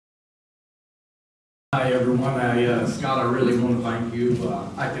Hi everyone, Scott, I really want to thank you.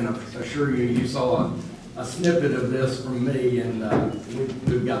 I can assure you, you saw a snippet of this from me, and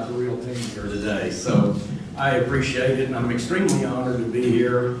we've got the real team here today. So I appreciate it, and I'm extremely honored to be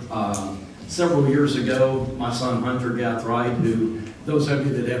here. Several years ago, my son Hunter Gathright, who, those of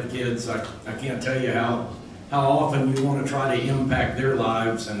you that have kids, I can't tell you how often you want to try to impact their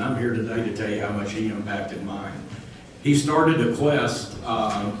lives, and I'm here today to tell you how much he impacted mine. He started a quest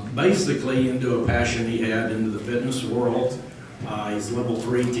basically into a passion he had into the fitness world. He's level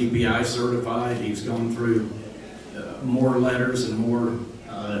 3 TPI certified. He's gone through more letters and more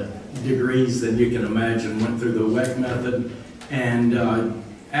degrees than you can imagine. Went through the WEC method and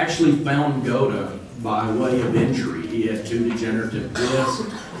actually found GOATA by way of injury. He had 2 degenerative discs.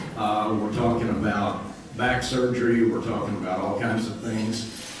 We're talking about back surgery. We're talking about all kinds of things.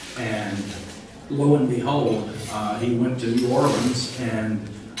 And lo and behold, he went to New Orleans and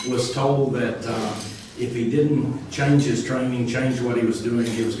was told that if he didn't change his training, change what he was doing,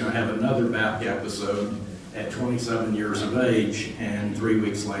 he was going to have another back episode at 27 years of age, and 3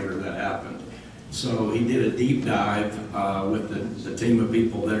 weeks later that happened. So he did a deep dive with the team of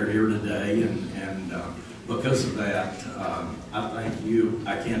people that are here today, and because of that, I thank you.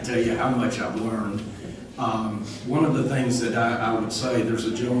 I can't tell you how much I've learned. One of the things that I would say, there's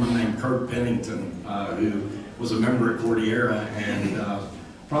a gentleman named Kurt Pennington who was a member at Cordillera, and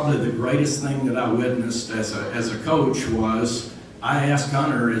probably the greatest thing that I witnessed as a coach was I asked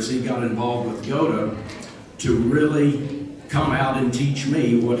Hunter, as he got involved with GOATA, to really come out and teach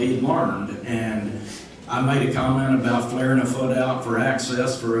me what he'd learned. And I made a comment about flaring a foot out for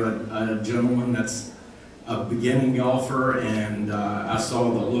access for a gentleman that's a beginning golfer, and I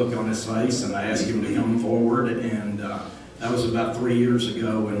saw the look on his face, and I asked him to come forward, and that was about 3 years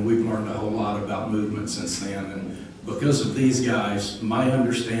ago, and we've learned a whole lot about movement since then. And because of these guys, my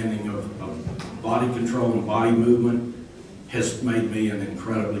understanding of body control and body movement has made me an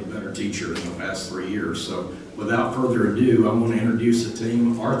incredibly better teacher in the past 3 years. So without further ado, I want to introduce the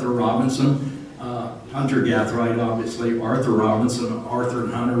team. Arthur Robinson, Hunter Gathright, obviously. Arthur Robinson, Arthur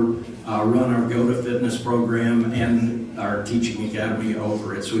and Hunter run our GOATA fitness program and our teaching academy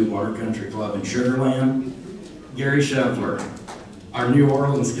over at Sweetwater Country Club in Sugar Land. Gary Scheffler, our New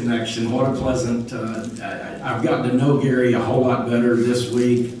Orleans connection. What a pleasant, I've gotten to know Gary a whole lot better this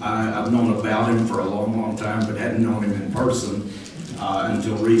week. I've known about him for a long time, but hadn't known him in person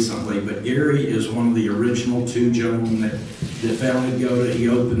until recently. But Gary is one of the original 2 gentlemen that founded GOATA. He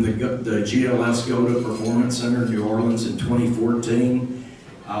opened the GLS GOATA Performance Center in New Orleans in 2014.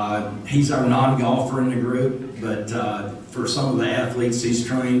 He's our non-golfer in the group, but for some of the athletes he's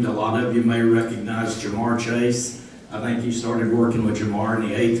trained, a lot of you may recognize Jamar Chase. I think he started working with Jamar in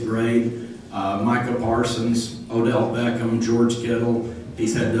the 8th grade. Micah Parsons, Odell Beckham, George Kittle.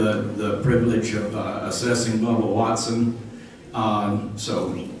 He's had the privilege of assessing Bubba Watson.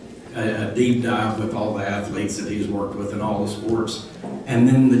 So a deep dive with all the athletes that he's worked with in all the sports. And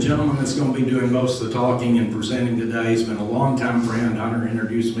then the gentleman that's going to be doing most of the talking and presenting today has been a longtime friend. Hunter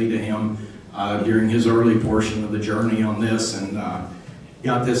introduced me to him during his early portion of the journey on this, and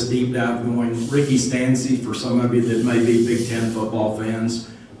got this deep dive going. Ricky Stanzi, for some of you that may be Big Ten football fans.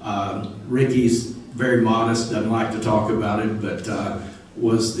 Ricky's very modest, doesn't like to talk about it, but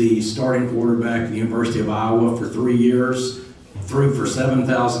was the starting quarterback at the University of Iowa for 3 years. Threw for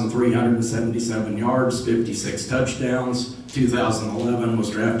 7,377 yards, 56 touchdowns. 2011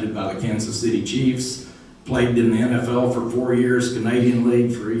 was drafted by the Kansas City Chiefs. Played in the NFL for 4 years, Canadian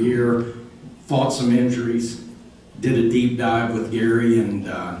League for a year. Fought some injuries. Did a deep dive with Gary, and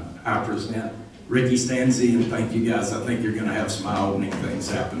I present Ricky Stanzi, and thank you guys. I think you're going to have some eye-opening things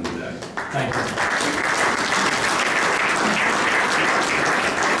happen today. Thank you.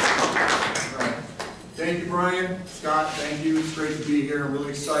 Thank you, Brian. Scott, thank you. It's great to be here. I'm really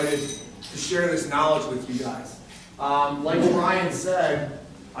excited to share this knowledge with you guys. Like Brian said,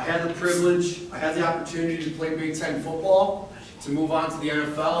 I had the privilege, I had the opportunity to play Big Ten football, to move on to the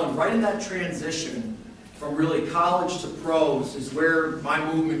NFL, and right in that transition from really college to pros is where my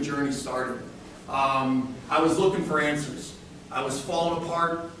movement journey started. I was looking for answers. I was falling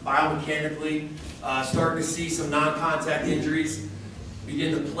apart biomechanically, starting to see some non-contact injuries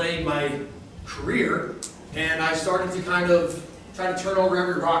begin to plague my career, and I started to kind of try to turn over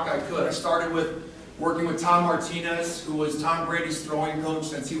every rock I could. I started with working with Tom Martinez, who was Tom Brady's throwing coach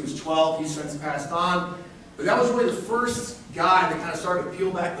since he was 12. He's since passed on. But that was really the first guy that kind of started to peel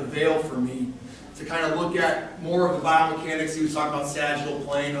back the veil for me to kind of look at more of the biomechanics. He was talking about sagittal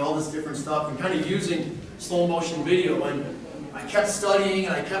plane and all this different stuff, and kind of using slow motion video. And I kept studying,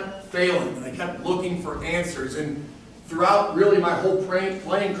 and I kept failing, and I kept looking for answers. And throughout really my whole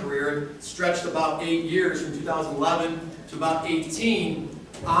playing career, it stretched about 8 years from 2011 to about 18,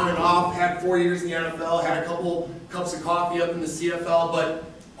 on and off, had 4 years in the NFL, had a couple cups of coffee up in the CFL, but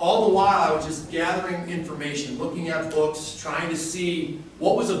all the while I was just gathering information, looking at books, trying to see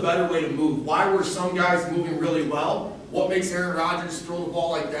what was a better way to move. Why were some guys moving really well? What makes Aaron Rodgers throw the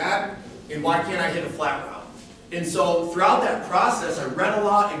ball like that? And why can't I hit a flat route? And so throughout that process, I read a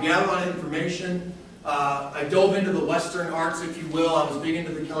lot, I gathered a lot of information. I dove into the Western arts, if you will. I was big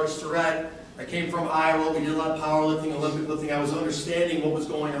into the Keller Starrett. I came from Iowa. We did a lot of powerlifting, Olympic lifting. I was understanding what was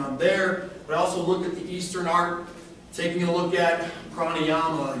going on there. But I also looked at the Eastern art, taking a look at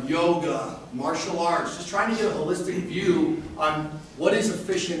pranayama, yoga, martial arts, just trying to get a holistic view on what is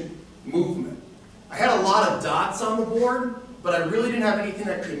efficient movement. I had a lot of dots on the board, but I really didn't have anything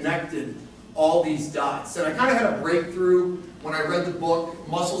that connected all these dots. And I kind of had a breakthrough when I read the book,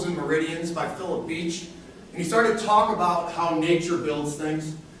 Muscles and Meridians by Philip Beach. And he started to talk about how nature builds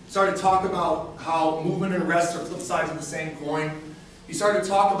things. He started to talk about how movement and rest are flip sides of the same coin. He started to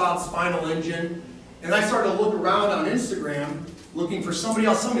talk about spinal engine. And I started to look around on Instagram, looking for somebody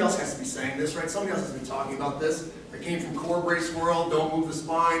else. Somebody else has to be saying this, right? Somebody else has been talking about this. I came from core brace world, don't move the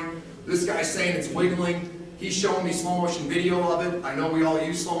spine. This guy's saying it's wiggling. He's showing me slow motion video of it. I know we all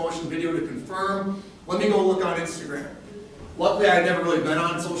use slow motion video to confirm. Let me go look on Instagram. Luckily, I had never really been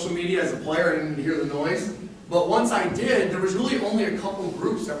on social media as a player. I didn't hear the noise. But once I did, there was really only a couple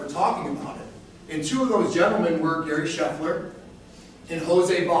groups that were talking about it. And two of those gentlemen were Gary Scheffler and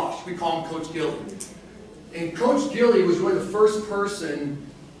Jose Bosch. We call him Coach Gilly. And Coach Gilly was really the first person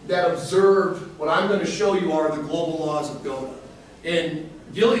that observed what I'm going to show you are the global laws of GOATA. And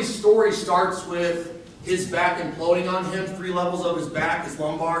Gilly's story starts with his back imploding on him. 3 levels of his back, his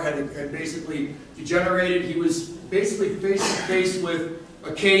lumbar had basically degenerated. He was basically face to face with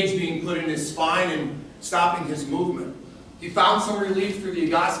a cage being put in his spine and stopping his movement. He found some relief through the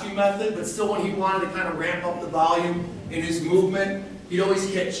Egoscue method, but still when he wanted to kind of ramp up the volume in his movement, he'd always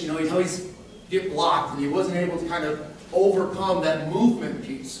hitch, he'd always get blocked, and he wasn't able to kind of overcome that movement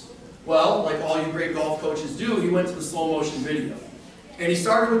piece. Well, like all you great golf coaches do, he went to the slow motion video. And he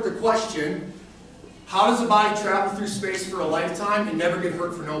started with the question, how does the body travel through space for a lifetime and never get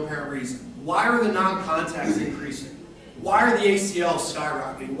hurt for no apparent reason? Why are the non-contacts increasing? Why are the ACLs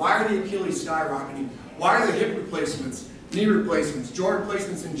skyrocketing? Why are the Achilles skyrocketing? Why are the hip replacements, knee replacements, joint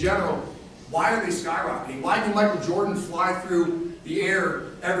replacements in general, why are they skyrocketing? Why can Michael Jordan fly through the air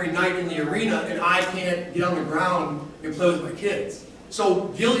every night in the arena and I can't get on the ground and play with my kids? So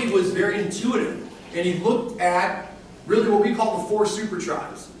Gilly was very intuitive, and he looked at really what we call the 4 super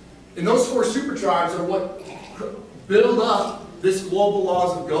tribes. And those 4 super tribes are what build up this global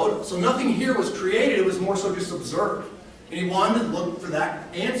laws of GOATA. So nothing here was created, it was more so just observed. And he wanted to look for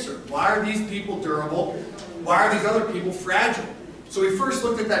that answer. Why are these people durable? Why are these other people fragile? So we first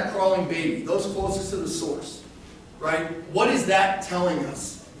looked at that crawling baby, those closest to the source, right? What is that telling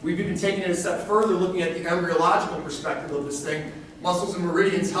us? We've even taken it a step further, looking at the embryological perspective of this thing. Muscles and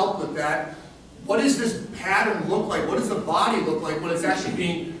meridians help with that. What does this pattern look like? What does the body look like when it's actually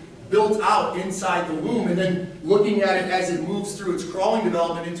being built out inside the womb? And then looking at it as it moves through its crawling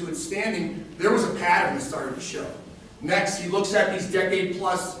development into its standing, there was a pattern that started to show. Next, he looks at these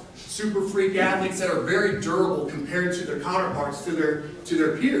decade-plus super freak athletes that are very durable compared to their counterparts, to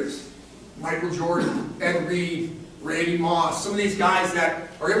their peers. Michael Jordan, Ed Reed, Randy Moss, some of these guys that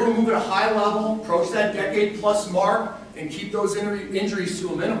are able to move at a high level, approach that decade-plus mark, and keep those injuries to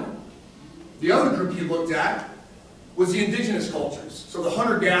a minimum. The other group he looked at was the indigenous cultures, so the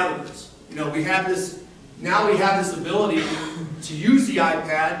hunter-gatherers. Now we have this ability to use the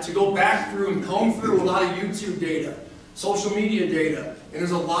iPad to go back through and comb through a lot of YouTube data, social media data, and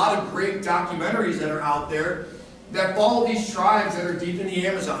there's a lot of great documentaries that are out there that follow these tribes that are deep in the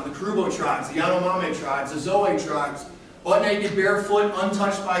Amazon, the Krubo tribes, the Yanomami tribes, the Zoe tribes, butt naked, barefoot,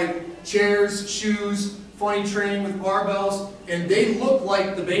 untouched by chairs, shoes, funny training with barbells, and they look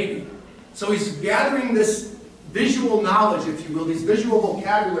like the baby. So he's gathering this visual knowledge, if you will, these visual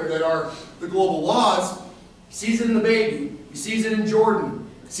vocabulary that are the global laws. He sees it in the baby, he sees it in Jordan,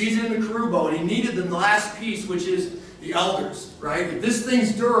 he sees it in the Krubo, and he needed the last piece, which is the elders, right? If this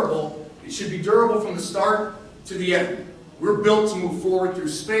thing's durable, it should be durable from the start to the end. We're built to move forward through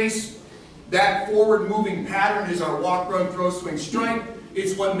space. That forward moving pattern is our walk, run, throw, swing, strike.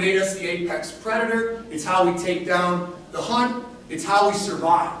 It's what made us the apex predator. It's how we take down the hunt. It's how we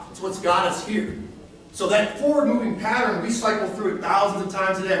survive. It's what's got us here. So that forward moving pattern, we cycle through it thousands of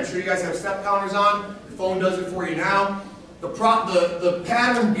times a day. I'm sure you guys have step counters on. Your phone does it for you now. The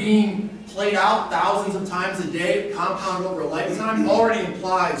pattern being played out thousands of times a day, compounded over a lifetime, already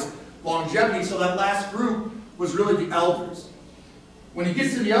implies longevity. So that last group was really the elders. When he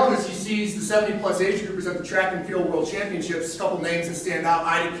gets to the elders, he sees the 70-plus age groupers at the track and field world championships. A couple names that stand out: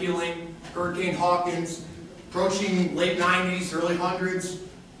 Ida Keeling, Hurricane Hawkins, approaching late 90s, early 100s,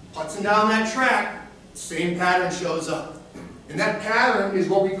 putzing down that track, same pattern shows up. And that pattern is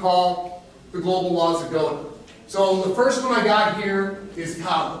what we call the global laws of GOATA. So the first one I got here is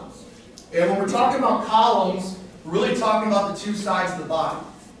columns. And when we're talking about columns, we're really talking about the two sides of the body.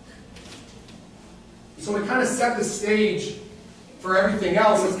 So we kind of set the stage for everything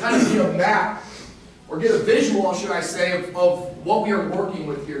else. Let's kind of get a map, or get a visual, should I say, of what we are working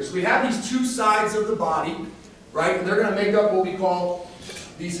with here. So we have these two sides of the body, right? And they're going to make up what we call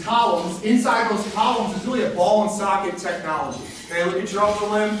these columns. Inside those columns is really a ball and socket technology. Okay, look at your upper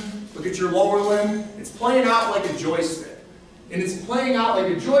limb, look at your lower limb. It's playing out like a joystick. And it's playing out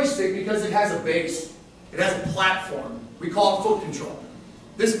like a joystick because it has a base. It has a platform. We call it foot control.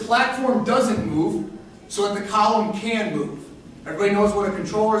 This platform doesn't move so that the column can move. Everybody knows what a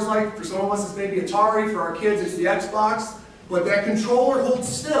controller is like. For some of us, it's maybe Atari. For our kids, it's the Xbox. But that controller holds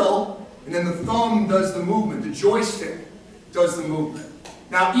still, and then the thumb does the movement. The joystick does the movement.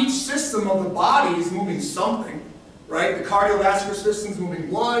 Now, each system of the body is moving something, right? The cardiovascular system is moving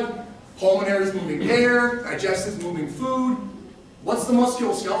blood. Pulmonary is moving air. Digestive is moving food. What's the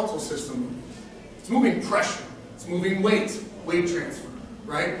musculoskeletal system moving? It's moving pressure. It's moving weight transfer,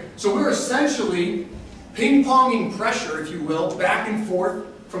 right? So we're essentially ping-ponging pressure, if you will, back and forth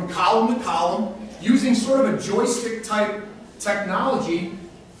from column to column, using sort of a joystick-type technology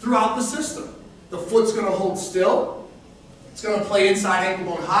throughout the system. The foot's going to hold still. It's going to play inside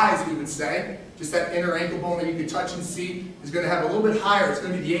ankle bone high, as we would say. Just that inner ankle bone that you can touch and see is going to have a little bit higher. It's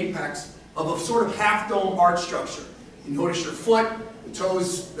going to be the apex of a sort of half-dome arch structure. You notice your foot, the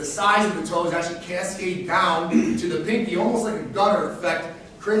toes, the size of the toes actually cascade down to the pinky, almost like a gutter effect,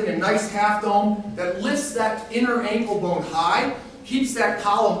 creating a nice half dome that lifts that inner ankle bone high, keeps that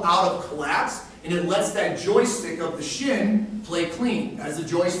column out of collapse, and it lets that joystick of the shin play clean. As the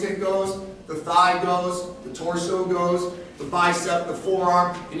joystick goes, the thigh goes, the torso goes, the bicep, the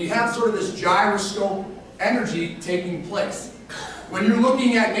forearm, and you have sort of this gyroscope energy taking place. When you're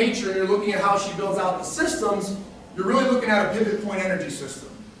looking at nature and you're looking at how she builds out the systems, you're really looking at a pivot point energy system.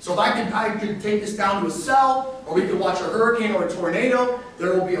 So if I could take this down to a cell, or we could watch a hurricane or a tornado,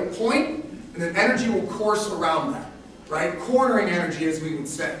 there will be a point, and then energy will course around that, right? Cornering energy, as we would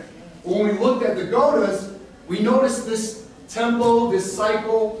say. When we looked at the GOATAs, we noticed this tempo, this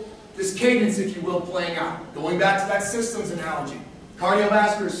cycle, this cadence, if you will, playing out. Going back to that systems analogy,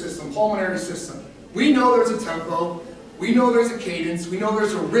 cardiovascular system, pulmonary system. We know there's a tempo, we know there's a cadence, we know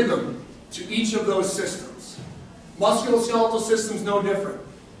there's a rhythm to each of those systems. Musculoskeletal system's no different.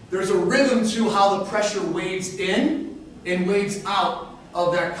 There's a rhythm to how the pressure waves in and waves out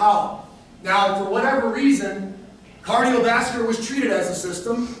of that column. Now, for whatever reason, cardiovascular was treated as a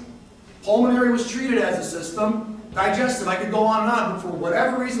system, pulmonary was treated as a system, digestive, I could go on and on, but for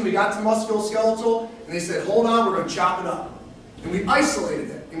whatever reason, we got to musculoskeletal, and they said, hold on, we're going to chop it up. And we isolated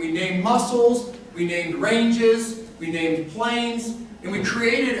it, and we named muscles, we named ranges, we named planes, and we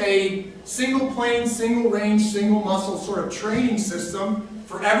created a single plane, single range, single muscle sort of training system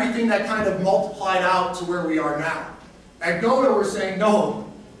for everything that kind of multiplied out to where we are now. At GOATA, we're saying, no,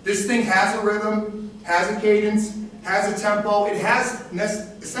 this thing has a rhythm, has a cadence, has a tempo, it has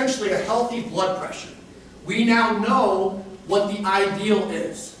essentially a healthy blood pressure. We now know what the ideal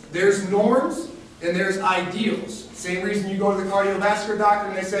is. There's norms and there's ideals. Same reason you go to the cardiovascular doctor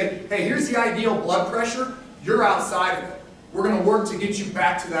and they say, hey, here's the ideal blood pressure, you're outside of it. We're going to work to get you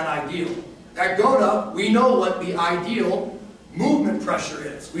back to that ideal. At GOATA, we know what the ideal movement pressure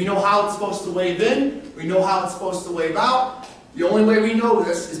is. We know how it's supposed to wave in, we know how it's supposed to wave out. The only way we know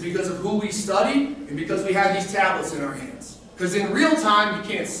this is because of who we study and because we have these tablets in our hands. Because in real time, you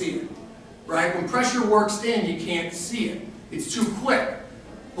can't see it. Right? When pressure works in, you can't see it. It's too quick.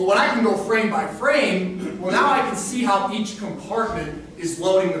 But when I can go frame by frame, well, now I can see how each compartment is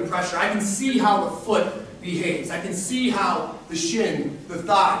loading the pressure. I can see how the foot behaves. I can see how the shin, the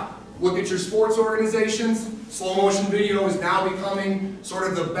thigh. Look at your sports organizations. Slow motion video is now becoming sort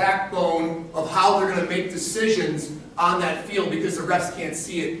of the backbone of how they're going to make decisions on that field because the refs can't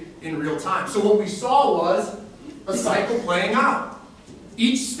see it in real time. So what we saw was a cycle playing out.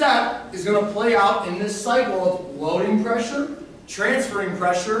 Each step is going to play out in this cycle of loading pressure, transferring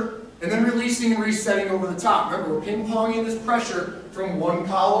pressure, and then releasing and resetting over the top. Remember, we're ping-ponging this pressure from one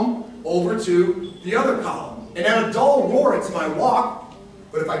column over to the other column. And at a dull roar, it's my walk,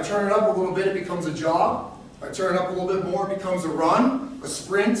 but if I turn it up a little bit, it becomes a jog. If I turn it up a little bit more, it becomes a run, a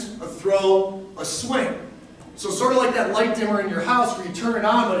sprint, a throw, a swing. So sort of like that light dimmer in your house where you turn it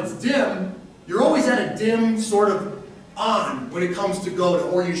on, but it's dim, You're always at a dim sort of on when it comes to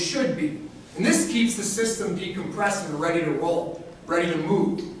GOATA, or you should be. And this keeps the system decompressed and ready to roll, ready to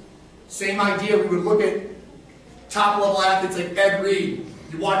move. Same idea, we would look at top-level athletes like Ed Reed.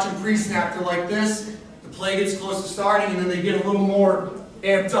 You watch them pre-snap, they're like this, the play gets close to starting, and then they get a little more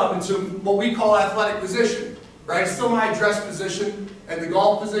amped up into what we call athletic position. Right? It's still my dress position and the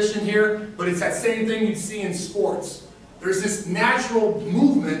golf position here, but it's that same thing you'd see in sports. There's this natural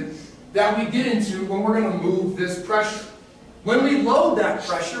movement that we get into when we're going to move this pressure. When we load that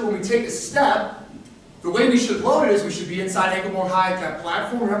pressure, when we take a step, the way we should load it is we should be inside ankle bone high at that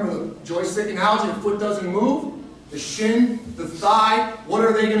platform. Remember the joystick analogy, the foot doesn't move. The shin, the thigh, what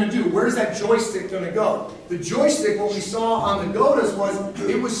are they going to do? Where's that joystick going to go? The joystick, what we saw on the GOATAs was,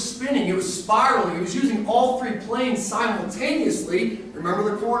 it was spinning, it was spiraling, it was using all three planes simultaneously.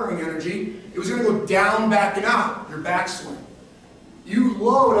 Remember the cornering energy. It was going to go down, back, and out, your backswing. You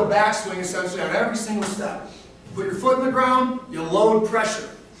load a backswing essentially on every single step. You put your foot in the ground, you load pressure.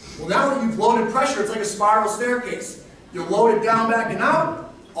 Well, now that you've loaded pressure, it's like a spiral staircase. You load it down, back, and out.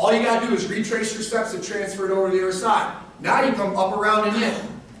 All you got to do is retrace your steps and transfer it over to the other side. Now you come up, around, and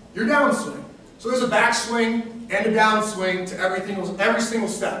in. Your downswing. So there's a backswing and a downswing to every single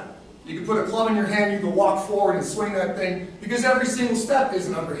step. You can put a club in your hand, you can walk forward and swing that thing, because every single step is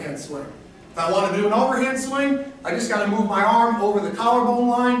an underhand swing. If I want to do an overhand swing, I just got to move my arm over the collarbone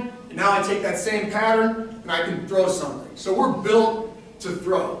line, and now I take that same pattern and I can throw something. So we're built to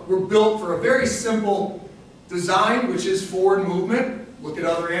throw. We're built for a very simple design, which is forward movement. Look at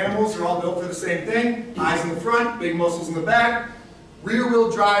other animals, they're all built for the same thing. Eyes in the front, big muscles in the back. Rear-wheel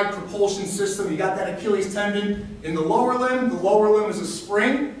drive propulsion system. You got that Achilles tendon in the lower limb. The lower limb is a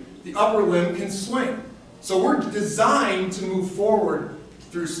spring. The upper limb can swing. So we're designed to move forward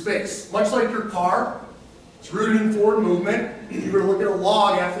through space. Much like your car, it's rooted in forward movement. If you were to look at a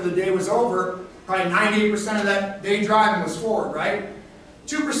log after the day was over, probably 98% of that day driving was forward, right?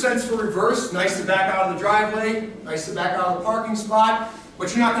 2% is for reverse, nice to back out of the driveway, nice to back out of the parking spot, but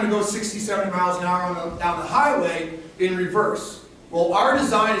you're not going to go 60, 70 miles an hour down the highway in reverse. Well, our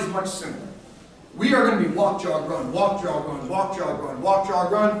design is much simpler. We are going to be walk, jog, run, walk, jog, run, walk, jog, run, walk,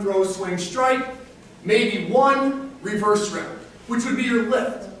 jog, run, throw, swing, strike, maybe one reverse rep, which would be your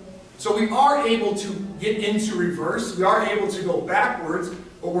lift. So we are able to get into reverse, we are able to go backwards,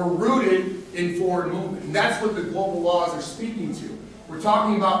 but we're rooted in forward movement. And that's what the global laws are speaking to. We're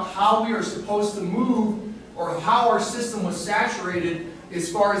talking about how we are supposed to move, or how our system was saturated as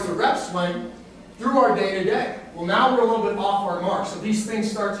far as the reps went through our day-to-day. Well, now we're a little bit off our mark, so these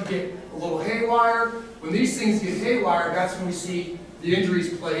things start to get a little haywire. When these things get haywire, that's when we see the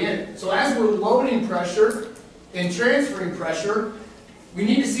injuries play in. So as we're loading pressure and transferring pressure, we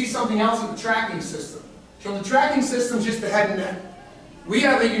need to see something else with the tracking system. So the tracking system is just the head and neck. We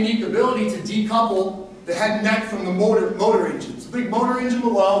have a unique ability to decouple the head and neck from the motor engine. So think motor engine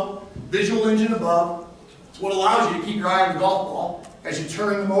below, visual engine above. It's what allows you to keep your eye on the golf ball as you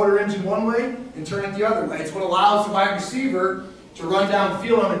turn the motor engine one way and turn it the other way. It's what allows the wide receiver to run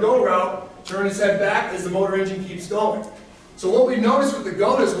downfield on a go route, turn his head back as the motor engine keeps going. So what we noticed with the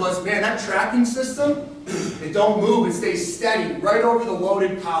GOATAs was, man, that tracking system, it don't move, it stays steady right over the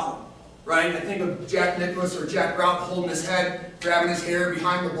loaded column. Right? I think of Jack Nicklaus or Jack Brown holding his head, grabbing his hair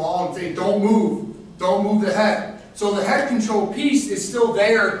behind the ball and saying, don't move the head. So the head control piece is still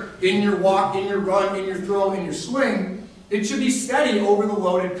there in your walk, in your run, in your throw, in your swing. It should be steady over the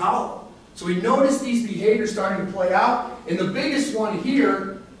loaded column. So we notice these behaviors starting to play out. And the biggest one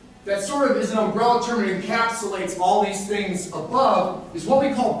here, that sort of is an umbrella term and encapsulates all these things above, is what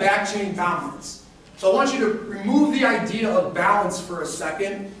we call back chain dominance. So I want you to remove the idea of balance for a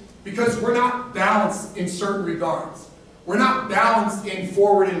second, because we're not balanced in certain regards. We're not balanced in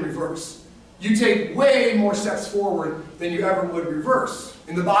forward and reverse. You take way more steps forward than you ever would reverse.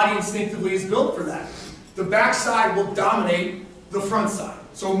 And the body instinctively is built for that. The backside will dominate the front side.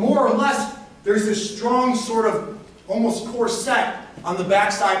 So more or less, there's this strong sort of almost corset on the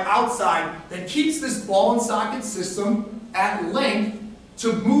backside outside that keeps this ball and socket system at length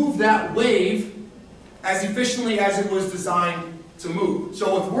to move that wave as efficiently as it was designed to move.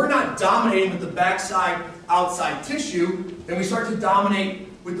 So if we're not dominating with the backside outside tissue, then we start to dominate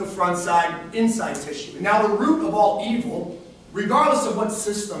with the front side inside tissue. And now the root of all evil, regardless of what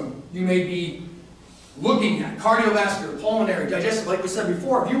system you may be looking at, cardiovascular, pulmonary, digestive, like we said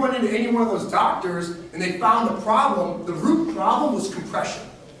before, if you went into any one of those doctors and they found a problem, the root problem was compression.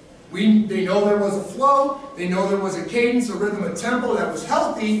 They know there was a flow, they know there was a cadence, a rhythm, a tempo that was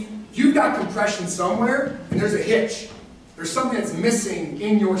healthy. You've got compression somewhere, and there's a hitch. There's something that's missing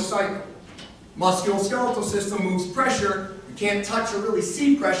in your cycle. Musculoskeletal system moves pressure, We can't touch or really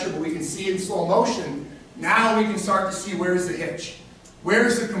see pressure, but we can see it in slow motion. Now we can start to see where's the hitch,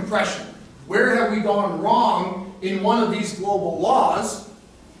 where's the compression, where have we gone wrong in one of these global laws.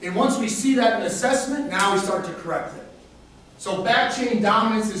 And once we see that in assessment, now we start to correct it. So back chain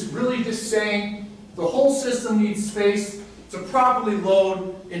dominance is really just saying the whole system needs space to properly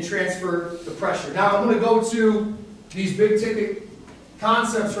load and transfer the pressure. Now I'm going to go to these big ticket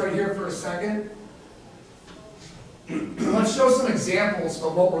concepts right here for a second. Let's show some examples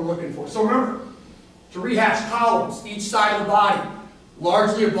of what we're looking for. So remember, to rehash, columns, each side of the body,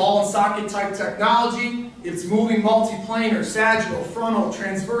 largely a ball and socket type technology. It's moving multiplanar, sagittal, frontal,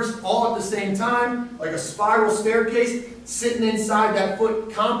 transverse, all at the same time, like a spiral staircase, sitting inside that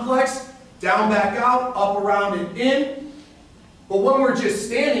foot complex, down, back out, up, around, and in. But when we're just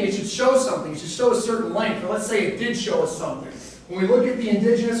standing, it should show something. It should show a certain length. Or let's say it did show us something. When we look at the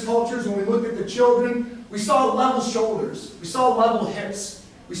indigenous cultures, when we look at the children, we saw level shoulders. We saw level hips.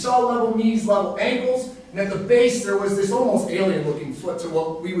 We saw level knees, level ankles. And at the base, there was this almost alien-looking foot to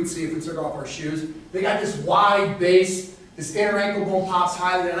what we would see if we took off our shoes. They got this wide base. This inner ankle bone pops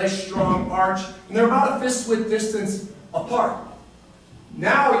high. They got a nice strong arch. And they're about a fist-width distance apart.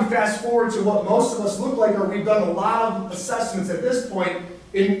 Now we fast forward to what most of us look like, or we've done a lot of assessments at this point,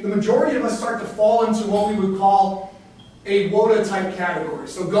 and the majority of us start to fall into what we would call a GOATA type category.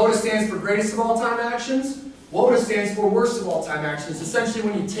 So GOATA stands for greatest of all time actions. WOTA stands for worst of all time actions. Essentially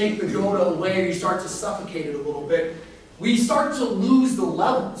when you take the GOATA away, you start to suffocate it a little bit. We start to lose the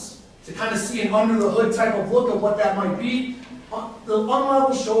levels to kind of see an under the hood type of look of what that might be. The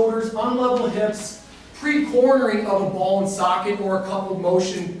unlevel shoulders, unlevel hips, pre-cornering of a ball and socket or a coupled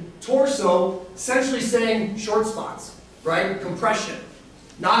motion torso, essentially saying short spots, right? Compression.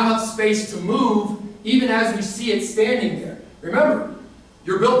 Not enough space to move, even as we see it standing there. Remember,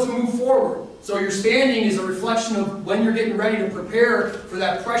 you're built to move forward. So your standing is a reflection of when you're getting ready to prepare for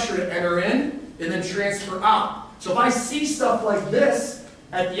that pressure to enter in and then transfer out. So if I see stuff like this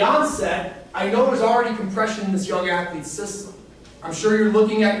at the onset, I know there's already compression in this young athlete's system. I'm sure you're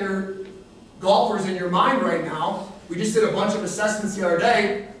looking at your golfers in your mind right now. We just did a bunch of assessments the other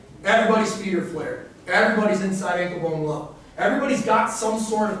day. Everybody's feet are flared. Everybody's inside ankle bone low. Everybody's got some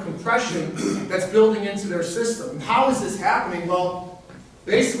sort of compression that's building into their system. And how is this happening? Well,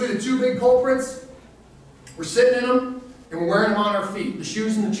 basically the two big culprits, we're sitting in them and we're wearing them on our feet, the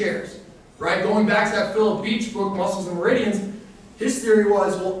shoes and the chairs. Right? Going back to that Philip Beach book, Muscles and Meridians, his theory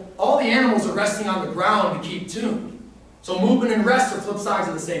was, well, all the animals are resting on the ground to keep tuned. So movement and rest are flip sides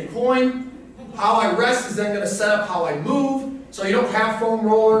of the same coin. How I rest is then going to set up how I move. So you don't have foam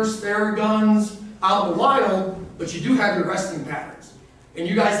rollers, Theraguns out in the wild, but you do have your resting patterns. And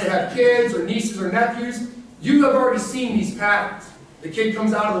you guys that have kids or nieces or nephews, you have already seen these patterns. The kid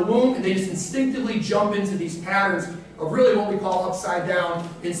comes out of the womb and they just instinctively jump into these patterns of really what we call upside down,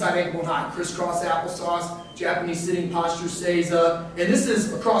 inside ankle bone high, crisscross applesauce, Japanese sitting posture, seiza. And this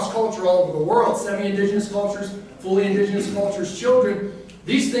is across culture all over the world, semi-indigenous cultures, fully indigenous cultures, children.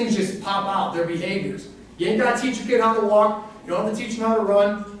 These things just pop out, their behaviors. You ain't got to teach your kid how to walk. You don't have to teach them how to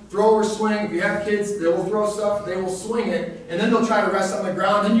run, throw or swing. If you have kids, they will throw stuff, they will swing it, and then they'll try to rest on the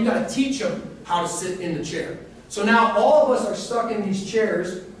ground. Then you got to teach them how to sit in the chair. So now all of us are stuck in these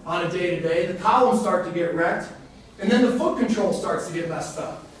chairs on a day-to-day. The columns start to get wrecked, and then the foot control starts to get messed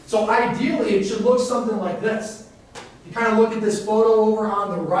up. So ideally, it should look something like this. You kind of look at this photo over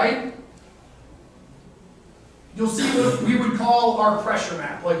on the right. You'll see what we would call our pressure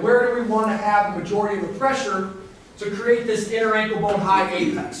map. Like, where do we want to have the majority of the pressure to create this inner ankle bone high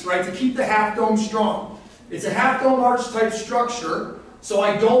apex, right? To keep the half dome strong. It's a half dome arch type structure, so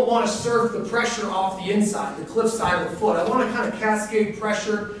I don't want to surf the pressure off the inside, the cliff side of the foot. I want to kind of cascade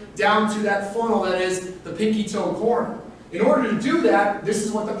pressure down to that funnel that is the pinky toe corner. In order to do that, this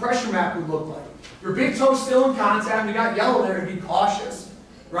is what the pressure map would look like. Your big toe's still in contact. We got yellow there to be cautious,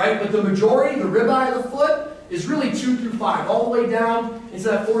 right? But the majority, the ribeye of the foot, is really 2 through 5, all the way down into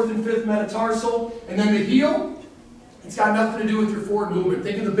that 4th and 5th metatarsal. And then the heel, it's got nothing to do with your forward movement.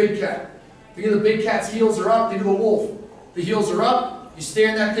 Think of the big cat. Think of the big cat's heels are up. Think of the wolf. The heels are up. You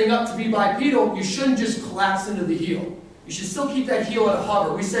stand that thing up to be bipedal. You shouldn't just collapse into the heel. You should still keep that heel at a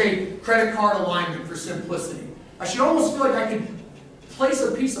hover. We say credit card alignment for simplicity. I should almost feel like I could place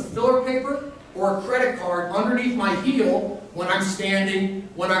a piece of filler paper or a credit card underneath my heel when I'm standing,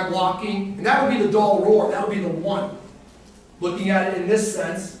 when I'm walking, and that would be the dull roar. That would be the 1. Looking at it in this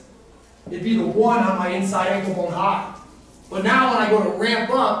sense, it'd be the 1 on my inside ankle bone high. But now when I go to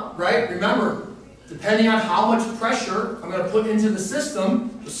ramp up, right, remember, depending on how much pressure I'm going to put into the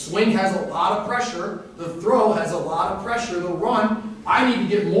system, the swing has a lot of pressure, the throw has a lot of pressure, the run, I need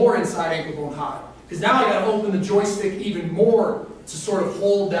to get more inside ankle bone high. because now I got to open the joystick even more to sort of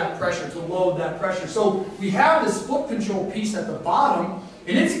hold that pressure, to load that pressure. So we have this foot control piece at the bottom,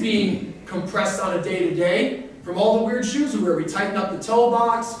 and it's being compressed on a day-to-day from all the weird shoes we wear. We tighten up the toe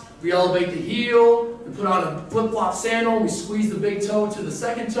box, we elevate the heel, we put on a flip-flop sandal, we squeeze the big toe to the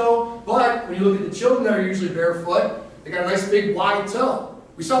second toe. But when you look at the children that are usually barefoot, they got a nice big wide toe.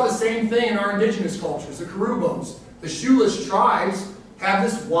 We saw the same thing in our indigenous cultures, the Karubos. The shoeless tribes have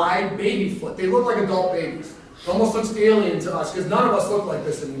this wide baby foot. They look like adult babies. It almost looks alien to us because none of us look like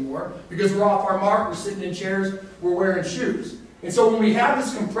this anymore because we're off our mark, we're sitting in chairs, we're wearing shoes. And so when we have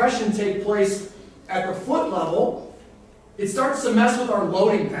this compression take place at the foot level, it starts to mess with our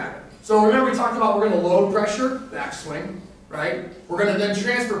loading pattern. So remember we talked about we're going to load pressure, backswing, right? We're going to then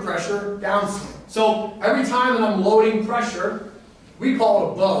transfer pressure, downswing. So every time that I'm loading pressure, we call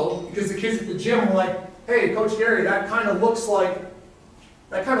it a bow because the kids at the gym are like, hey, Coach Gary, that kind of looks like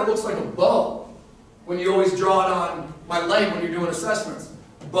a bow when you always draw it on my leg when you're doing assessments.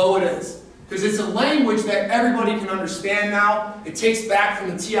 Bow it is. Because it's a language that everybody can understand now. It takes back from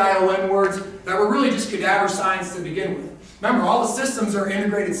the TION words that were really just cadaver science to begin with. Remember, all the systems are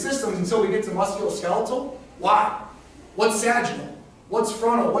integrated systems until we get to musculoskeletal. Why? What's sagittal? What's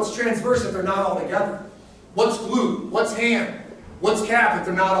frontal? What's transverse if they're not all together? What's glute? What's hand? What's calf if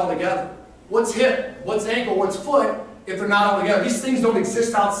they're not all together? What's hip? What's ankle? What's foot if they're not all together? These things don't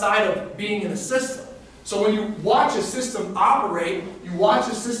exist outside of being in a system. So when you watch a system operate, you watch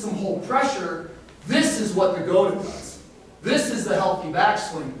a system hold pressure, this is what the GOATA does. This is the healthy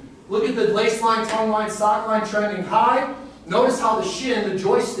backswing. Look at the lace line, tongue line, sock line trending high. Notice how the shin, the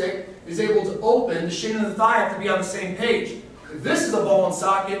joystick, is able to open. The shin and the thigh have to be on the same page. If this is a ball and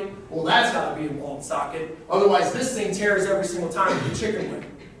socket, well, that's got to be a ball and socket. Otherwise, this thing tears every single time with the chicken wing.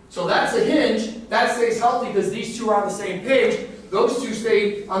 So that's a hinge. That stays healthy because these two are on the same page. Those two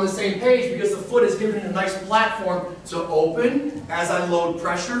stay on the same page because the foot is given a nice platform to open as I load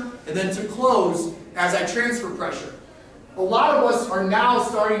pressure and then to close as I transfer pressure. A lot of us are now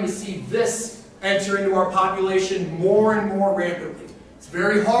starting to see this enter into our population more and more rapidly. It's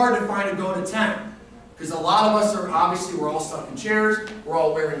very hard to find a GOATA 10 because a lot of us are, obviously, we're all stuck in chairs, we're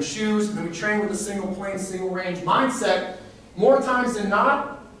all wearing shoes, and then we train with a single plane, single range mindset. More times than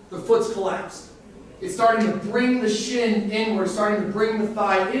not, the foot's collapsed. It's starting to bring the shin inward, starting to bring the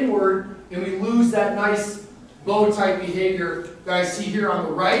thigh inward, and we lose that nice bow-type behavior that I see here on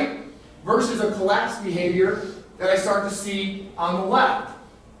the right versus a collapsed behavior that I start to see on the left.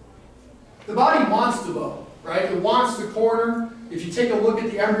 The body wants to bow, right? It wants to corner. If you take a look at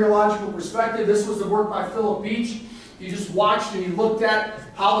the embryological perspective, this was the work by Philip Beach. You just watched and you looked at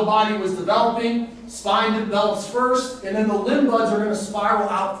how the body was developing. Spine develops first, and then the limb buds are going to spiral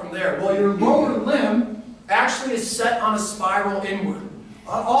out from there. Well, your lower limb actually is set on a spiral inward,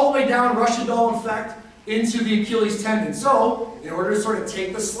 all the way down Rushdoll effect into the Achilles tendon. So, in order to sort of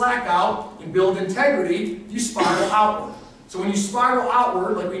take the slack out and build integrity, you spiral outward. So when you spiral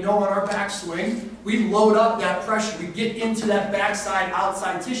outward, like we know on our backswing, we load up that pressure. We get into that backside,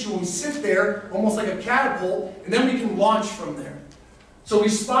 outside tissue, and we sit there almost like a catapult, and then we can launch from there. So we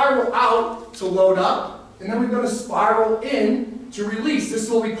spiral out to load up, and then we're going to spiral in to release. This is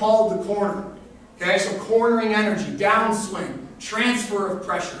what we call the corner. Okay, so cornering energy, downswing, transfer of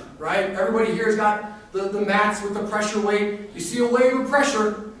pressure, right? Everybody here has got the mats with the pressure weight. You see a wave of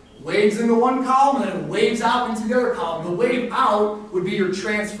pressure, waves into one column, and then waves out into the other column. The wave out would be your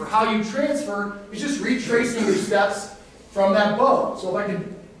transfer. How you transfer is just retracing your steps from that bow. So if I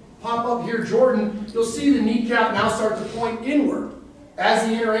can pop up here, Jordan, you'll see the kneecap now start to point inward as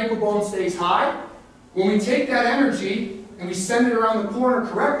the inner ankle bone stays high. When we take that energy and we send it around the corner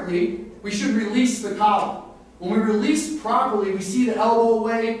correctly, we should release the column. When we release properly, we see the elbow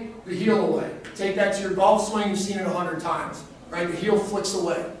away, the heel away. Take that to your golf swing, you've seen it 100 times. Right? The heel flicks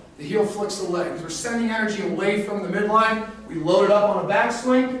away. The heel flicks away. Because we're sending energy away from the midline. We load it up on a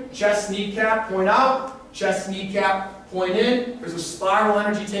backswing. Chest, kneecap, point out. Chest, kneecap, point in. There's a spiral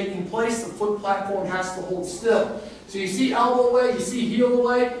energy taking place. The foot platform has to hold still. So you see elbow away, you see heel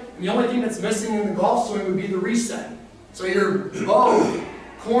away, and the only thing that's missing in the golf swing would be the reset. So your bow,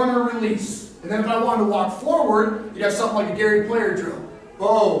 corner, release. And then if I wanted to walk forward, you'd have something like a Gary Player drill.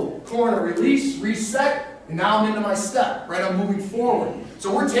 Bow, corner, release, reset, and now I'm into my step, right? I'm moving forward.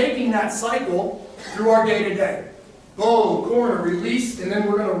 So we're taking that cycle through our day-to-day. Bow, corner, release, and then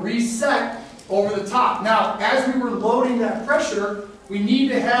we're going to reset over the top. Now, as we were loading that pressure, we need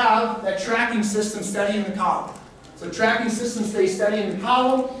to have that tracking system steady in the column. So tracking system stays steady in the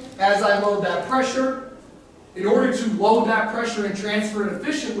column as I load that pressure. In order to load that pressure and transfer it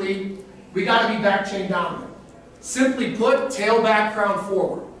efficiently, we got to be back chain dominant. Simply put, tail back, crown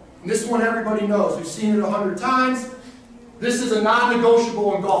forward. And this one everybody knows. We've seen it 100 times. This is a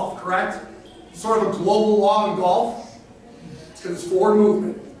non-negotiable in golf, correct? Sort of a global law in golf. It's because it's forward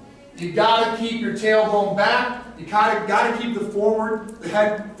movement. You got to keep your tailbone back. You got to keep the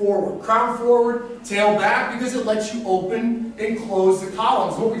head forward. Crown forward, tail back, because it lets you open and close the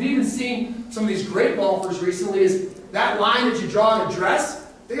columns. What we've even seen some of these great golfers recently is that line that you draw in a dress,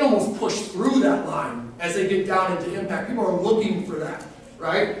 they almost push through that line as they get down into impact. People are looking for that,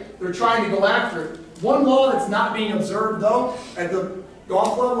 right? They're trying to go after it. One law that's not being observed, though, at the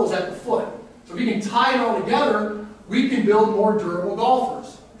golf level is at the foot. So if we can tie it all together, we can build more durable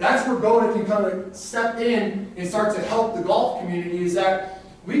golfers. That's where GOATA can kind of step in and start to help the golf community, is that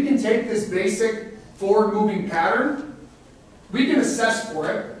we can take this basic forward-moving pattern, we can assess for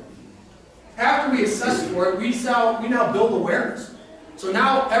it. After we assess for it, we now build awareness. So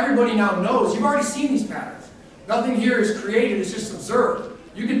now everybody now knows, you've already seen these patterns. Nothing here is created, it's just observed.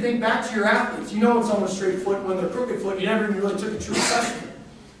 You can think back to your athletes. You know when someone's straight foot, when they're crooked foot, you never even really took a true assessment.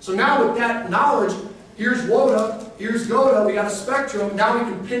 So now with that knowledge, here's WOTA, here's GOATA, we got a spectrum. Now we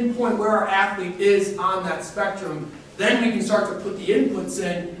can pinpoint where our athlete is on that spectrum. Then we can start to put the inputs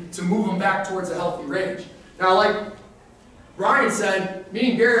in to move them back towards a healthy range. Now, like Bryan said,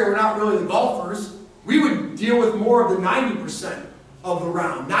 me and Gary were not really the golfers. We would deal with more of the 90% of the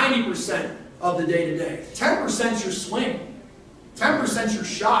round, 90% of the day-to-day. 10% is your swing. 10% is your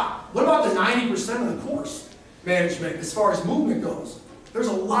shot. What about the 90% of the course management as far as movement goes? There's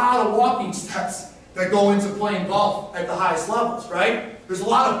a lot of walking steps that go into playing golf at the highest levels, right? There's a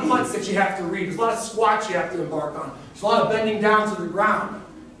lot of putts that you have to read. There's a lot of squats you have to embark on. There's a lot of bending down to the ground.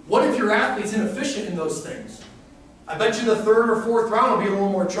 What if your athlete's inefficient in those things? I bet you the third or fourth round will be a little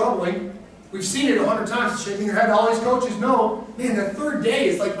more troubling. We've seen it 100 times, shaking your head. All these coaches know, man, that third day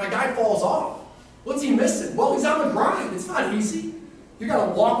is like my guy falls off. What's he missing? Well, he's on the grind. It's not easy. You got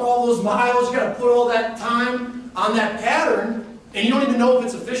to walk all those miles. You got to put all that time on that pattern, and you don't even know if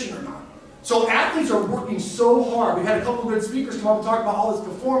it's efficient or not. So athletes are working so hard. We've had a couple of good speakers come up and talk about all this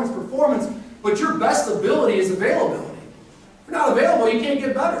performance, but your best ability is availability. If you're not available, you can't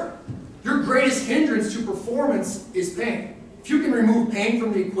get better. Your greatest hindrance to performance is pain. If you can remove pain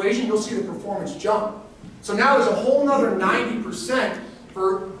from the equation, you'll see the performance jump. So now there's a whole nother 90%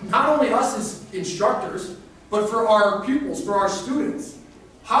 for not only us as instructors, but for our pupils, for our students.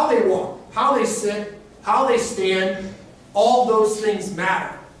 How they walk, how they sit, how they stand, all those things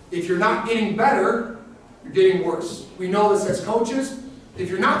matter. If you're not getting better, you're getting worse. We know this as coaches. If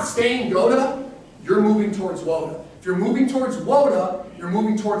you're not staying GOATA, you're moving towards WOTA. If you're moving towards WOTA, you're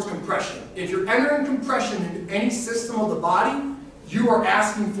moving towards compression. If you're entering compression into any system of the body, you are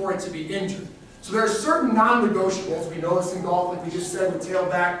asking for it to be injured. So there are certain non-negotiables. We know this in golf, like we just said, with tail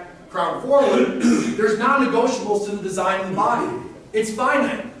back, crown forward. There's non-negotiables to the design of the body. It's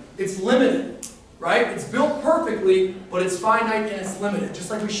finite. It's limited, right? It's built perfectly, but it's finite and it's limited.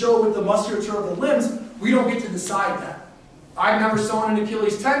 Just like we show with the musculature of the limbs, we don't get to decide that. I've never sewn an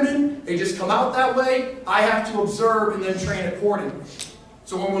Achilles tendon. They just come out that way. I have to observe and then train accordingly.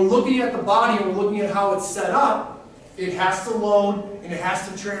 So when we're looking at the body and we're looking at how it's set up, it has to load and it has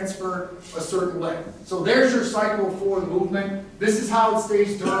to transfer a certain way. So there's your cycle of forward movement. This is how it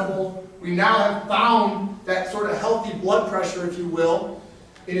stays durable. We now have found that sort of healthy blood pressure, if you will,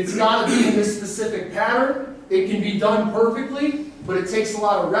 and it's got to be in this specific pattern. It can be done perfectly, but it takes a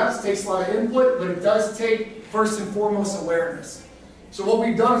lot of reps, takes a lot of input, but it does take, first and foremost, awareness. So what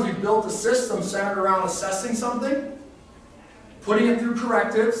we've done is we've built a system centered around assessing something, putting it through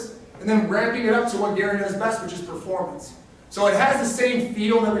correctives, and then ramping it up to what Gary does best, which is performance. So it has the same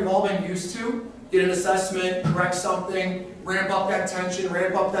feel that we've all been used to. Get an assessment, correct something, ramp up that tension,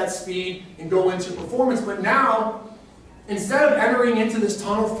 ramp up that speed, and go into performance. But now, instead of entering into this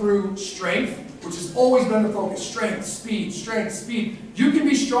tunnel through strength, which has always been the focus, strength, speed, you can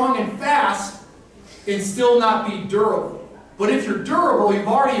be strong and fast and still not be durable. But if you're durable, you've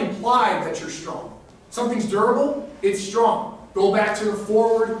already implied that you're strong. Something's durable, it's strong. Go back to the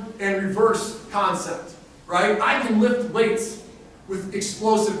forward and reverse concept, right? I can lift weights with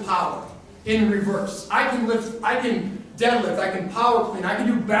explosive power in reverse. I can deadlift, I can power clean, I can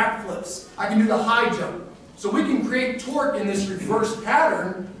do backflips, I can do the high jump. So we can create torque in this reverse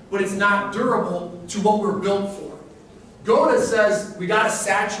pattern, but it's not durable to what we're built for. GOATA says we got to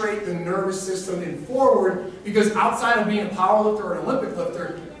saturate the nervous system in forward, because outside of being a power lifter or an Olympic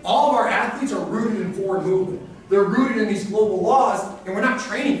lifter, all of our athletes are rooted in forward movement. They're rooted in these global laws, and we're not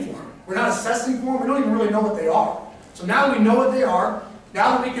training for them. We're not assessing for them. We don't even really know what they are. So now that we know what they are,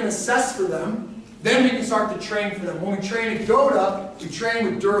 now that we can assess for them, then we can start to train for them. When we train at GOATA, we train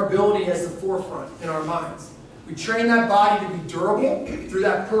with durability as the forefront in our minds. We train that body to be durable through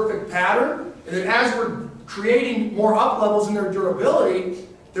that perfect pattern. And then as we're creating more up levels in their durability,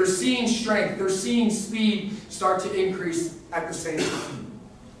 they're seeing strength, they're seeing speed start to increase at the same time.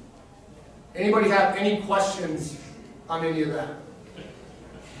 Anybody have any questions on any of that?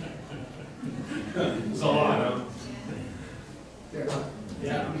 It's a lot, huh? Yeah.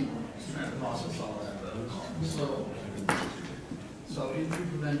 Yeah, trying to process all that. So injury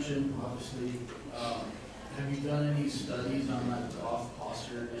prevention, obviously, have you done any studies on that off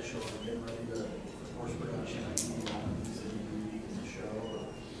posture initial and getting ready to force production?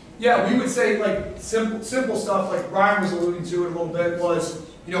 Yeah, we would say like simple stuff like Bryan was alluding to it a little bit was,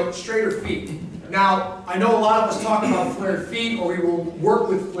 straighter feet. Now, I know a lot of us talk about flared feet, or we will work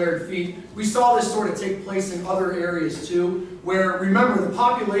with flared feet. We saw this sort of take place in other areas too, where, remember, the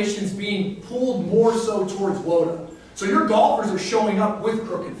population's being pulled more so towards GOATA. So your golfers are showing up with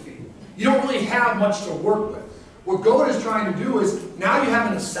crooked feet. You don't really have much to work with. What GOATA is trying to do is, now you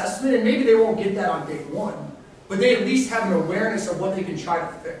have an assessment, and maybe they won't get that on day one, but they at least have an awareness of what they can try to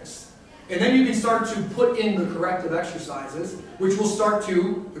fix. And then you can start to put in the corrective exercises, which will start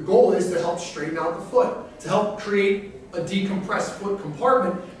to, the goal is to help straighten out the foot, to help create a decompressed foot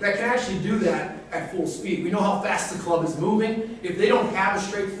compartment that can actually do that at full speed. We know how fast the club is moving. If they don't have a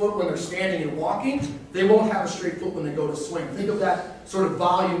straight foot when they're standing and walking, they won't have a straight foot when they go to swing. Think of that sort of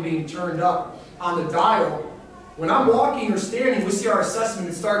volume being turned up on the dial. When I'm walking or standing, we see our assessment,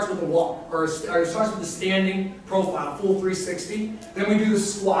 it starts with a walk, or it starts with the standing profile, full 360. Then we do the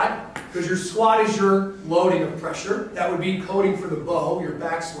squat, because your squat is your loading of pressure. That would be coding for the bow, your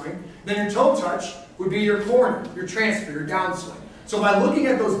backswing. Then your toe touch would be your corner, your transfer, your downswing. So by looking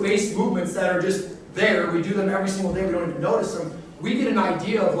at those base movements that are just there, we do them every single day, we don't even notice them, we get an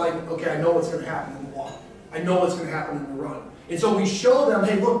idea of like, okay, I know what's going to happen in the walk. I know what's going to happen in the run. And so we show them,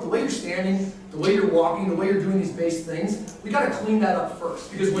 hey, look, the way you're standing, the way you're walking, the way you're doing these base things, we got to clean that up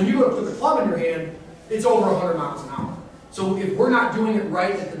first. Because when you go to put the club in your hand, it's over 100 miles an hour. So if we're not doing it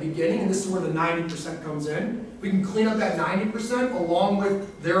right at the beginning, and this is where the 90% comes in, we can clean up that 90% along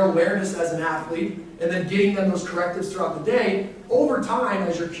with their awareness as an athlete, and then getting them those correctives throughout the day. Over time,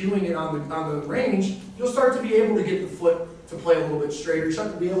 as you're cueing it on the range, you'll start to be able to get the foot to play a little bit straighter. You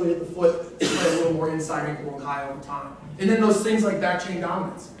start to be able to get the foot to play a little more inside ankle and high over time. And then those things like back chain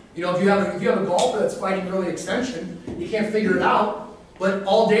dominance. If you have a golfer that's fighting early extension, you can't figure it out, but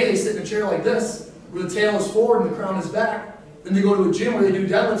all day they sit in a chair like this, where the tail is forward and the crown is back. Then they go to a gym where they do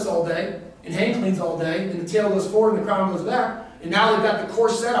deadlifts all day and hang cleans all day, and the tail goes forward and the crown goes back. And now they've got the core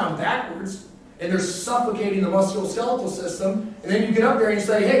set on backwards, and they're suffocating the musculoskeletal system. And then you get up there and you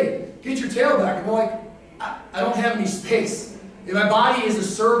say, hey, get your tail back. And they're like, I don't have any space. And my body is a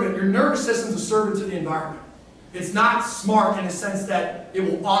servant. Your nervous system is a servant to the environment. It's not smart in the sense that it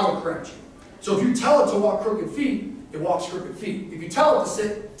will auto-correct you. So if you tell it to walk crooked feet, it walks crooked feet. If you tell it to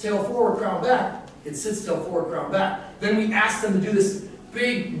sit tail forward, crown back, it sits tail forward, crown back. Then we ask them to do this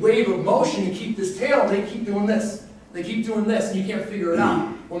big wave of motion to keep this tail, and they keep doing this. They keep doing this, and you can't figure it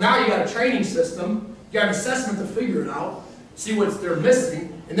out. Well, now you got a training system, you got an assessment to figure it out, see what they're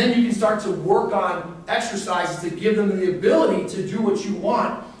missing, and then you can start to work on exercises to give them the ability to do what you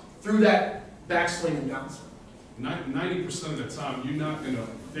want through that backswing and downswing. 90% of the time, you're not going to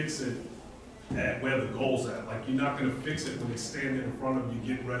fix it at where the goal's at. Like, you're not going to fix it when it's standing in front of you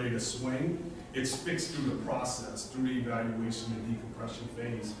getting ready to swing. It's fixed through the process, through the evaluation and decompression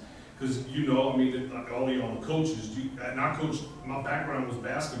phase. Because, like all y'all coaches, and I coached, my background was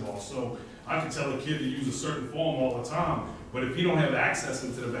basketball, so I could tell a kid to use a certain form all the time, but if he don't have access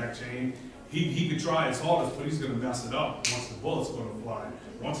into the back chain, he could try his hardest, but he's going to mess it up once the bullet's going to fly.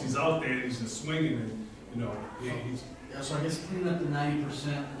 Once he's out there, he's just swinging, and he's... Yeah, so I guess cleaning up the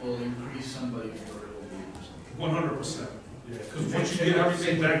 90% will increase somebody's vertical 100%. Yeah, because once you get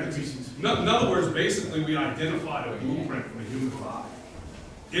everything back to pieces. In other words, basically, we identified a blueprint for the human body.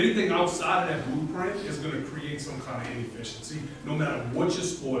 Anything outside of that blueprint is going to create some kind of inefficiency, no matter what your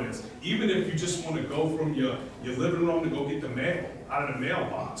sport is. Even if you just want to go from your living room to go get the mail out of the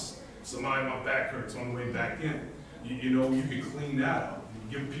mailbox. Somebody, my back hurts on the way back in. You can clean that up.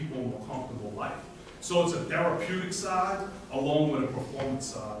 You give people a more comfortable life. So it's a therapeutic side along with a performance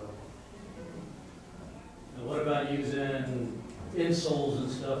side. And what about using insoles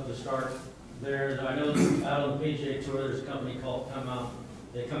and stuff to start there? I know out on the PGA Tour there's a company called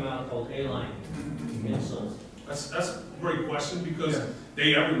they come out called A-Line insoles. That's a great question because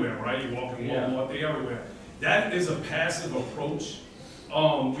they everywhere, right? You walk in Walmart, they everywhere. That is a passive approach.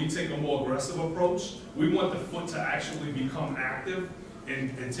 We take a more aggressive approach. We want the foot to actually become active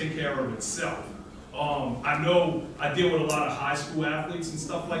and take care of itself. I know I deal with a lot of high school athletes and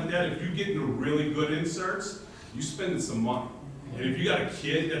stuff like that. If you get into really good inserts, you spending some money. And if you got a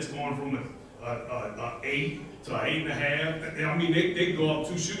kid that's going from a 8 to an 8.5, I mean, they go up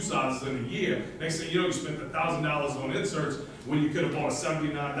 2 shoe sizes in a year. Next thing you know, you spent $1,000 on inserts when you could have bought a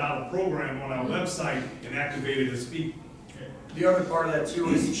 $79 program on our website and activated his feet. The other part of that too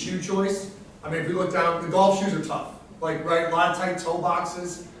is shoe choice. I mean, if you look down, the golf shoes are tough. Like, right, a lot of tight toe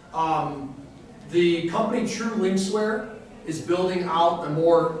boxes. The company True Linkswear is building out a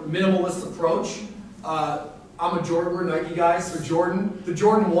more minimalist approach. I'm a Jordan, we're Nike guys, so the Jordan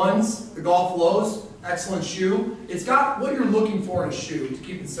 1s, the golf lows, excellent shoe. It's got what you're looking for in a shoe, to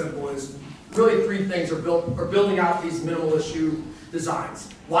keep it simple, is really 3 things are building out these minimalist shoe designs.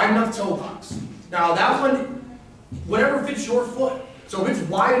 Wide enough toe box. Now that one, whatever fits your foot. So if it's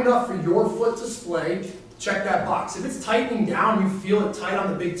wide enough for your foot to splay, check that box. If it's tightening down, you feel it tight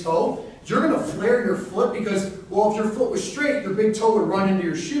on the big toe, you're going to flare your foot because, well, if your foot was straight, your big toe would run into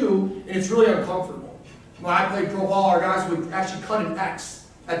your shoe, and it's really uncomfortable. When I played pro ball, our guys would actually cut an X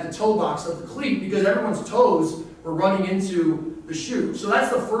at the toe box of the cleat because everyone's toes were running into the shoe. So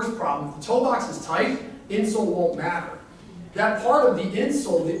that's the first problem. If the toe box is tight, insole won't matter. That part of the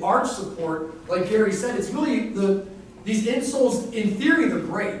insole, the arch support, like Gary said, it's really these insoles, in theory, they're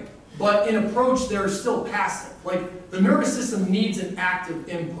great, but in approach, they're still passive. Like, the nervous system needs an active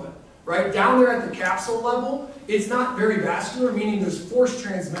input, right? Down there at the capsule level, it's not very vascular, meaning there's force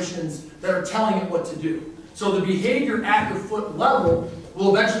transmissions that are telling it what to do. So the behavior at your foot level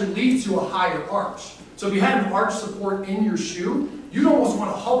will eventually lead to a higher arch. So if you had an arch support in your shoe, you'd almost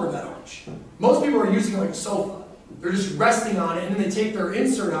want to hover that arch. Most people are using it like a sofa. They're just resting on it, and then they take their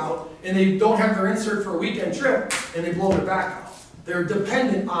insert out, and they don't have their insert for a weekend trip, and they blow it back out. They're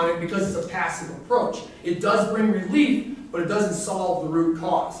dependent on it because it's a passive approach. It does bring relief, but it doesn't solve the root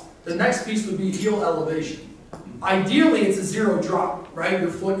cause. The next piece would be heel elevation. Ideally, it's a 0 drop, right? Your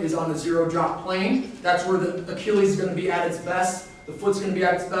foot is on a 0 drop plane. That's where the Achilles is going to be at its best. The foot's going to be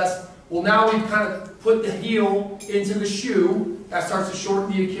at its best. Well, now we've kind of put the heel into the shoe. That starts to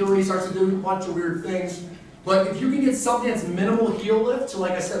shorten the Achilles, starts to do a bunch of weird things. But if you can get something that's minimal heel lift, so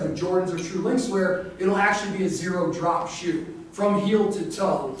like I said, with Jordans or True Linkswear, it'll actually be a 0 drop shoe. From heel to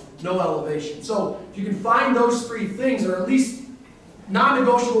toe, no elevation. So if you can find those 3 things, or at least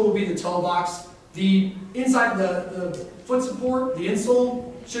non-negotiable will be the toe box. The inside, the foot support, the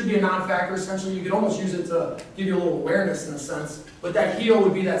insole, should be a non-factor. Essentially, you could almost use it to give you a little awareness in a sense. But that heel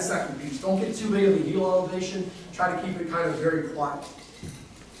would be that second piece. Don't get too big of a heel elevation. Try to keep it kind of very quiet.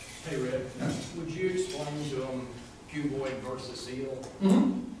 Hey, Rick, would you explain to them cuboid versus heel?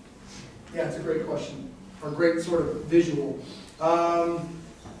 Yeah, it's a great question, or a great sort of visual.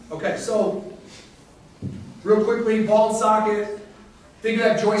 Okay, so real quickly, ball and socket. Think of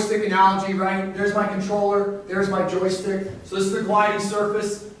that joystick analogy, right? There's my controller, there's my joystick. So this is the gliding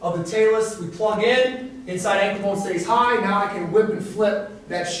surface of the talus. We plug in, inside ankle bone stays high. Now I can whip and flip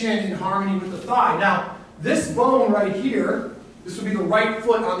that shin in harmony with the thigh. Now, this bone right here, this would be the right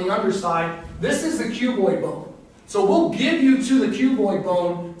foot on the underside. This is the cuboid bone. So we'll give you to the cuboid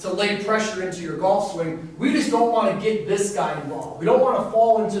bone to lay pressure into your golf swing. We just don't want to get this guy involved. We don't want to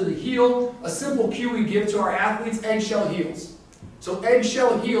fall into the heel. A simple cue we give to our athletes, eggshell heels. So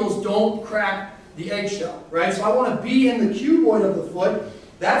eggshell heels don't crack the eggshell, right? So I want to be in the cuboid of the foot.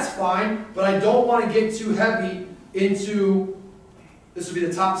 That's fine, but I don't want to get too heavy into, this would be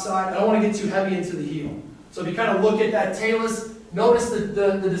the top side. I don't want to get too heavy into the heel. So if you kind of look at that talus, notice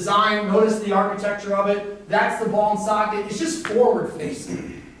the design, notice the architecture of it. That's the ball and socket. It's just forward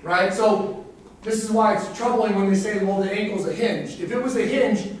facing, right? So this is why it's troubling when they say, well, the ankle's a hinge. If it was a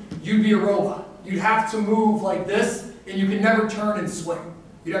hinge, you'd be a robot. You'd have to move like this, and you can never turn and swing.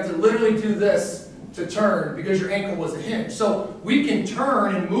 You'd have to literally do this to turn because your ankle was a hinge. So we can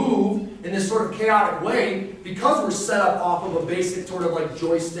turn and move in this sort of chaotic way because we're set up off of a basic sort of like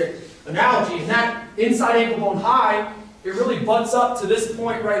joystick analogy. And that inside ankle bone high, it really butts up to this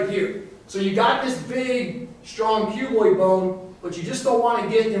point right here. So you got this big, strong cuboid bone, but you just don't want to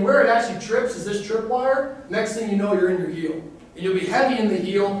get, and where it actually trips is this tripwire. Next thing you know, you're in your heel. And you'll be heavy in the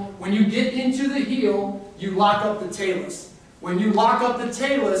heel. When you get into the heel, you lock up the talus. When you lock up the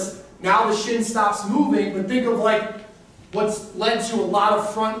talus, now the shin stops moving, but think of like what's led to a lot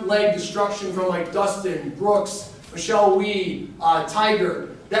of front leg destruction from like Dustin, Brooks, Michelle Wee,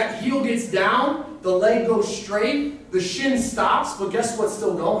 Tiger. That heel gets down, the leg goes straight, the shin stops, but guess what's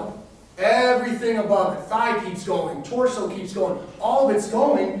still going? Everything above it. Thigh keeps going, torso keeps going, all of it's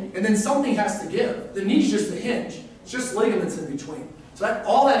going, and then something has to give. The knee's just a hinge. It's just ligaments in between. So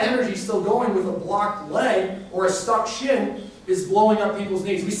all that energy is still going with a blocked leg or a stuck shin is blowing up people's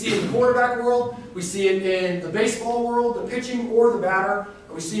knees. We see it in the quarterback world, we see it in the baseball world, the pitching or the batter.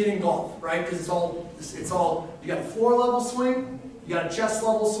 And we see it in golf, right? Because it's all, you got a floor level swing, you got a chest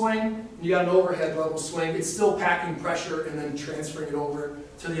level swing, you got an overhead level swing. It's still packing pressure and then transferring it over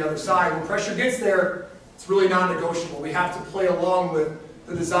to the other side. When pressure gets there, it's really non-negotiable. We have to play along with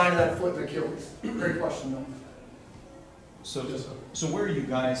the design of that foot and Achilles. Great question, though. So where are you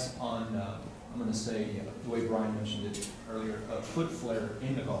guys on, I'm going to say, the way Bryan mentioned it earlier, a foot flare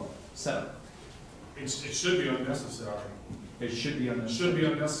in the golf setup? It should be unnecessary. It should be It unnecessary. should be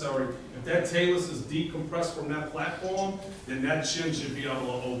unnecessary. If that talus is decompressed from that platform, then that shin should be able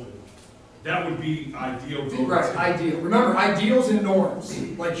to open. That would be ideal. Right, ideal. Remember, ideals and norms.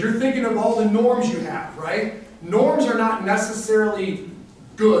 Like you're thinking of all the norms you have, right? Norms are not necessarily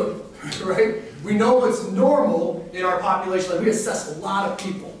good, right? We know what's normal in our population. Like we assess a lot of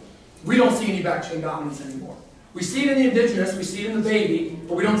people. We don't see any back chain dominance anymore. We see it in the indigenous, we see it in the baby,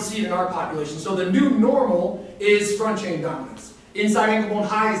 but we don't see it in our population. So the new normal is front chain dominance. Inside ankle bone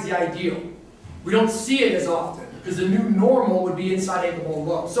high is the ideal. We don't see it as often because the new normal would be inside ankle bone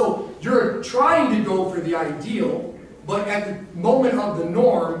low. So you're trying to go for the ideal, but at the moment of the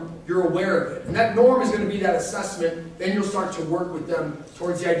norm, you're aware of it. And that norm is going to be that assessment. Then you'll start to work with them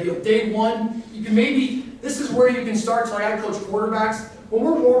towards the ideal. Day one, you can maybe, this is where you can start. So I coach quarterbacks. When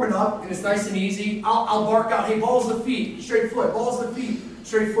we're warming up and it's nice and easy, I'll bark out, hey, balls to the feet, straight foot, balls to the feet,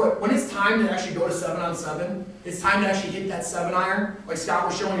 straight foot. When it's time to actually go to 7-on-7, it's time to actually hit that 7-iron, like Scott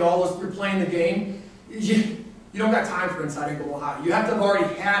was showing you all as you're playing the game, you don't got time for inside ankle bone high. You have to have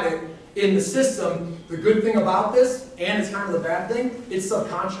already had it in the system. The good thing about this, and it's kind of the bad thing, it's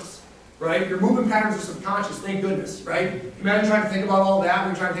subconscious, right? Your movement patterns are subconscious, thank goodness, right? Imagine trying to think about all that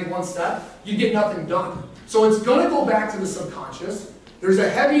when you're trying to take one step, you get nothing done. So it's going to go back to the subconscious. There's a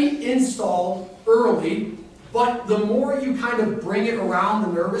heavy install early, but the more you kind of bring it around the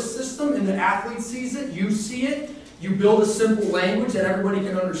nervous system and the athlete sees it, you see it, you build a simple language that everybody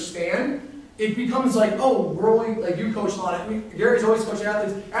can understand, it becomes like, oh, we're only, like you coach a lot, Gary's always coaching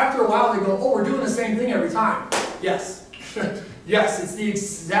athletes. After a while they go, oh, we're doing the same thing every time. Yes. Yes, it's the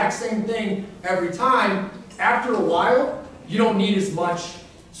exact same thing every time. After a while, you don't need as much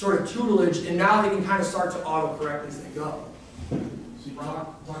sort of tutelage, and now they can kind of start to auto-correct as they go. So you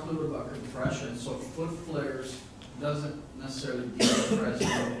talk a little bit about compression. So foot flares doesn't necessarily depress the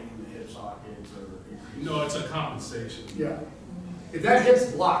hip sockets or No, it's a compensation. Yeah. If that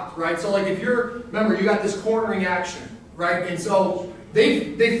hip's blocked, right? So like if you're, remember you got this cornering action, right? And so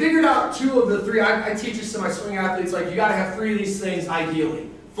they figured out 2 of the 3. I teach this to my swing athletes, like you got to have 3 of these things ideally.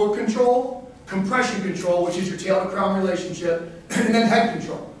 Foot control, compression control, which is your tail to crown relationship, and then head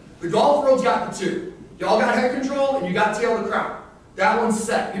control. The golf world's got the 2. Y'all got head control and you got tail to crown. That one's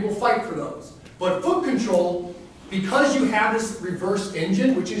set. People fight for those. But foot control, because you have this reverse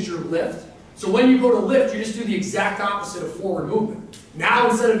engine, which is your lift, so when you go to lift, you just do the exact opposite of forward movement. Now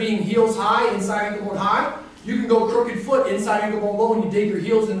instead of being heels high, inside ankle bone high, you can go crooked foot, inside ankle bone low, and you dig your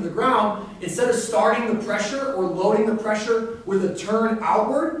heels into the ground. Instead of starting the pressure or loading the pressure with a turn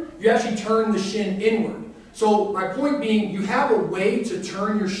outward, you actually turn the shin inward. So my point being, you have a way to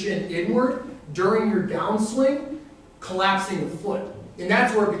turn your shin inward during your downswing, collapsing the foot. And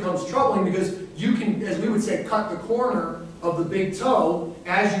that's where it becomes troubling because you can, as we would say, cut the corner of the big toe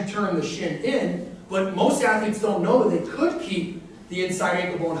as you turn the shin in, but most athletes don't know that they could keep the inside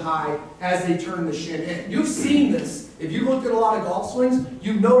ankle bone high as they turn the shin in. You've seen this. If you looked at a lot of golf swings,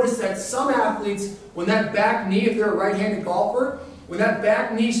 you've noticed that some athletes, when that back knee, if they're a right-handed golfer, when that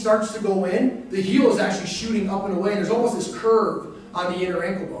back knee starts to go in, the heel is actually shooting up and away, and there's almost this curve on the inner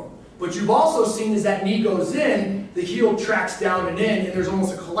ankle bone. What you've also seen as that knee goes in, the heel tracks down and in, and there's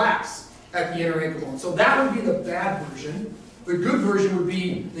almost a collapse at the inner ankle bone. So that would be the bad version. The good version would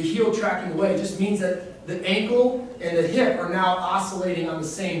be the heel tracking away. It just means that the ankle and the hip are now oscillating on the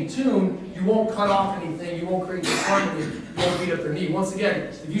same tune. You won't cut off anything. You won't create disharmony. You won't beat up their knee. Once again,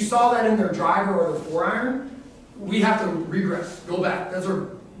 if you saw that in their driver or their 4-iron, we have to regress, go back. Those are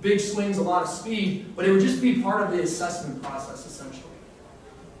big swings, a lot of speed, but it would just be part of the assessment process, essentially.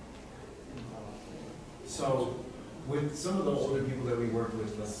 So, with some of the older people that we work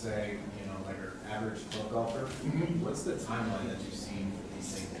with, let's say, you know, like our average club golfer, what's the timeline that you've seen for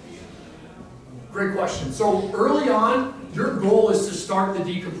these things to be in? Great question. So early on, your goal is to start the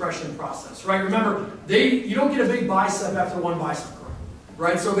decompression process, right? Remember, you don't get a big bicep after one bicep curl,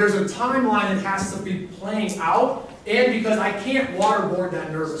 right? So there's a timeline that has to be playing out, and because I can't waterboard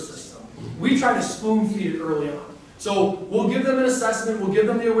that nervous system, we try to spoon feed it early on. So we'll give them an assessment, we'll give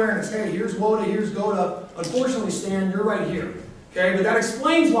them the awareness. Hey, here's WOTA, here's GOATA. Unfortunately, Stan, you're right here. Okay, but that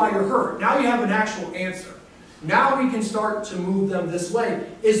explains why you're hurt. Now you have an actual answer. Now we can start to move them this way.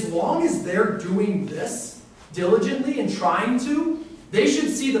 As long as they're doing this diligently and trying to, they should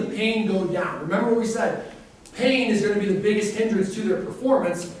see the pain go down. Remember what we said, pain is going to be the biggest hindrance to their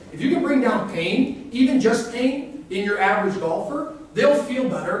performance. If you can bring down pain, even just pain, in your average golfer, they'll feel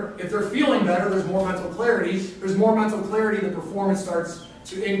better. If they're feeling better, there's more mental clarity. There's more mental clarity, the performance starts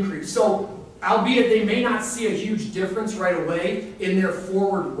to increase. So, albeit they may not see a huge difference right away in their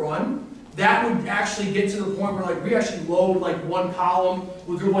forward run, that would actually get to the point where like we actually load like one column,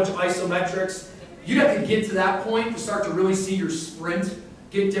 we'll do a bunch of isometrics. You'd have to get to that point to start to really see your sprint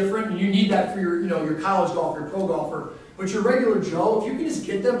get different, and you need that for your, your college golfer, your pro golfer. But your regular Joe, if you can just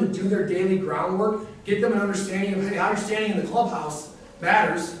get them to do their daily groundwork, get them an understanding of, hey, how you're standing in the clubhouse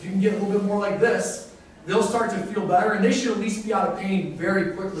matters. If you can get a little bit more like this, they'll start to feel better, and they should at least be out of pain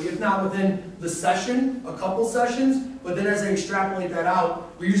very quickly, if not within the session, a couple sessions. But then as they extrapolate that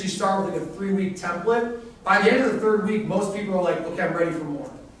out, we usually start with like a 3-week template. By the end of the 3rd week, most people are like, okay, I'm ready for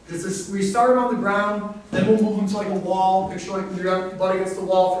more. Because we start them on the ground, then we'll move them to like a wall, picture like your butt against the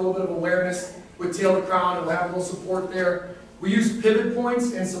wall for a little bit of awareness with tail to crown, and we'll have a little support there. We use pivot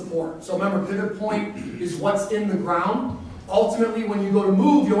points and support. So remember, pivot point is what's in the ground. Ultimately, when you go to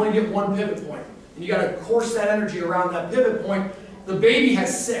move, you only get one pivot point. And you got to course that energy around that pivot point. The baby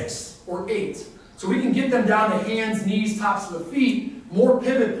has 6 or 8. So we can get them down to hands, knees, tops of the feet. More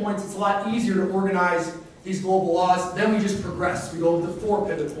pivot points, it's a lot easier to organize these global laws. Then we just progress. We go to 4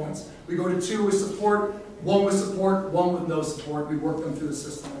 pivot points. We go to 2 with support, 1 with support, 1 with no support. We work them through the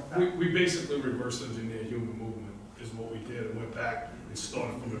system like that. We basically reverse engineered human movement is what we did, and went back and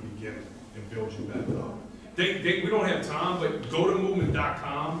started from the beginning and build you back up. We don't have time, but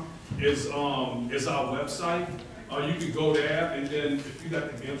GOATAMovement.com is our website. You can go there, and then if you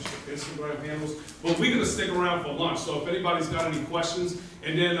got the Instagram handles, but we're gonna stick around for lunch. So if anybody's got any questions,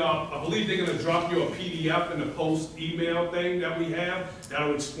 and then I believe they're gonna drop you a PDF in the post email thing that we have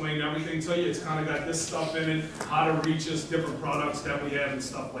that'll explain everything to you. It's kind of got this stuff in it, how to reach us, different products that we have, and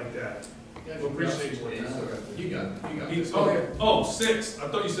stuff like that. We appreciate you. You got this. Oh, 6. I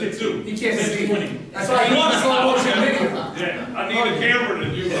thought you said 2. He can't see. 20. That's why he wants slow motion video. Yeah, I need a camera to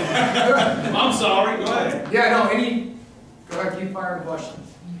do that. I'm sorry, go ahead. Yeah, no, go ahead, keep firing questions.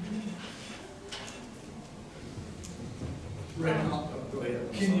 Rick, go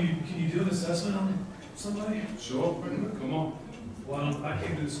ahead. Can you do an assessment on somebody? Sure, come on. Well, I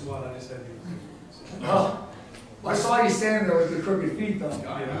can't do the squat, I just have you. Oh, I saw you standing there with the crooked feet though.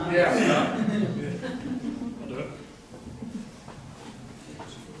 Yeah. I'll do it.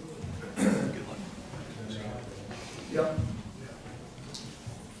 Yep.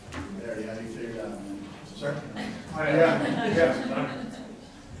 There, yeah, you figured it out, man. Sir? Yeah.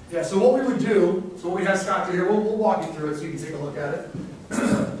 Yeah, so what we would do, so we have Scott do here, we'll walk you through it so you can take a look at it.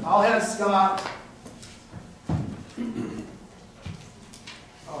 I'll have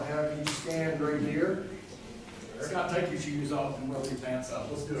you stand right here. Scott, take your shoes off and roll your pants up.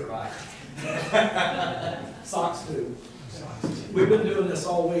 Let's do it right. Socks too. We've been doing this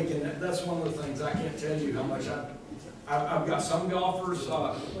all week, and that's one of the things I can't tell you how much I've got some golfers,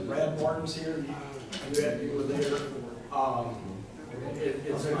 Brad Martin's here, and you had people there.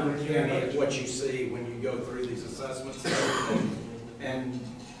 It's uncanny what you see when you go through these assessments and everything. And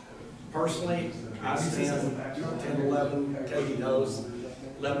personally, I stand 10, 11, Katie knows,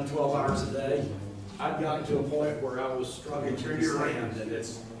 11, 12 hours a day. I've gotten to a point where I was struggling to stand, and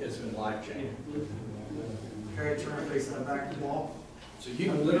it's been life-changing. Okay, turn facing the back of the wall. So you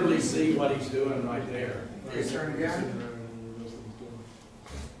can literally see what he's doing right there. Okay, turn again.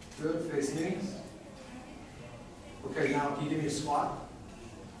 Good, face me. Okay, now can you give me a squat?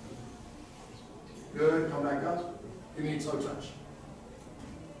 Good, come back up. Give me a toe touch.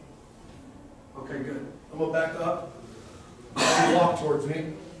 Okay, good. I'm gonna back up. You walk towards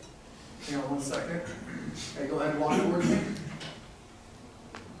me. Hang on 1 second. Okay, go ahead and walk towards me.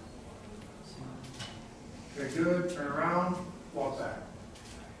 Okay, good. Turn around. Walk back.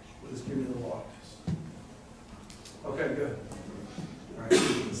 We'll just give you the walk. Okay, good. All right,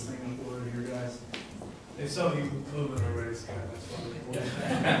 this thing on forward here, guys. They saw you moving already, Scott, that's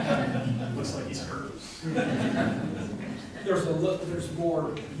why. Looks like he's hurt. There's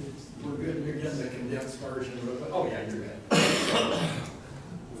more. We're good. You're getting the condensed version. Oh yeah, you're good.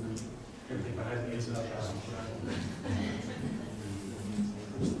 Everything behind me is up.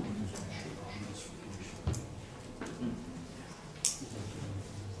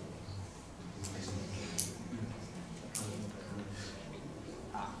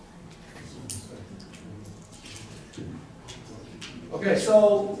 Okay,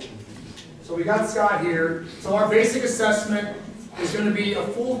 so we got Scott here. So our basic assessment is going to be a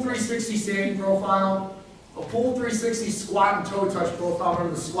full 360 standing profile. A full 360 squat and toe touch profile.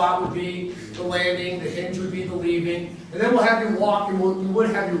 Remember, the squat would be the landing, the hinge would be the leaving, and then we'll have you walk and we would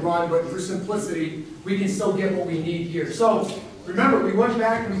have you run, but for simplicity, we can still get what we need here. So remember, we went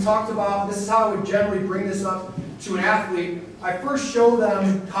back and we talked about, this is how I would generally bring this up to an athlete. I first show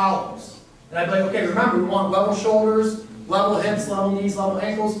them columns. And I'd be like, okay, remember, we want level shoulders, level hips, level knees, level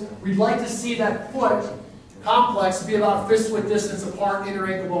ankles. We'd like to see that foot complex be about fist width distance apart,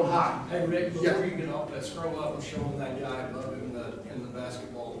 inner ankle bone high. Hey Rick, Yeah. before you get off that, scroll up and show them that guy above him in the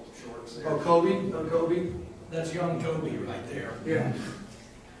basketball shorts there. Oh, Kobe? Oh, Kobe? That's young Kobe right there. Yeah.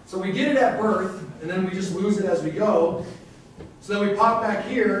 So we get it at birth, and then we just lose it as we go. So then we pop back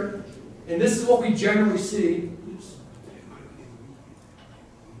here, and this is what we generally see. Oops.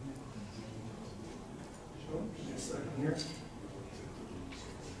 Oh, give me a second here.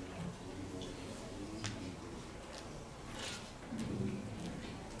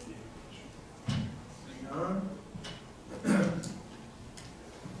 Hang on.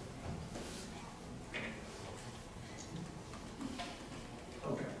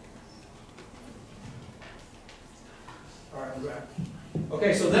 Okay. All right, we're back.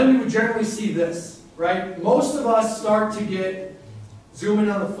 Okay, so then we would generally see this, right? Most of us start to get, zoom in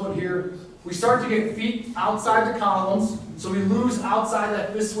on the foot here, we start to get feet outside the columns, so we lose outside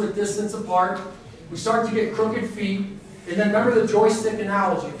that fist width distance apart. We start to get crooked feet, and then remember the joystick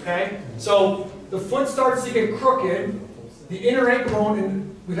analogy, okay? So the foot starts to get crooked, the inner ankle bone,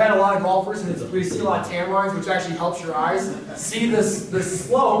 and we've had a lot of golfers, and we see a lot of tan lines, which actually helps your eyes see this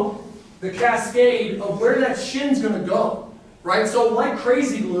slope, the cascade of where that shin's going to go, right? So like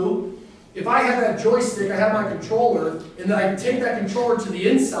crazy glue, if I have that joystick, I have my controller, and then I take that controller to the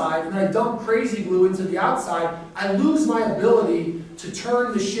inside, and then I dump crazy glue into the outside, I lose my ability to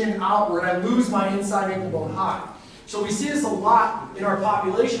turn the shin outward, I lose my inside ankle bone high. So we see this a lot in our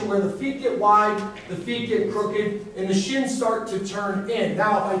population where the feet get wide, the feet get crooked, and the shins start to turn in.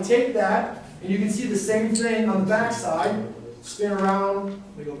 Now if I take that, and you can see the same thing on the back side, spin around,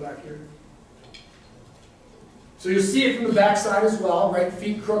 let me go back here. So you'll see it from the back side as well, right?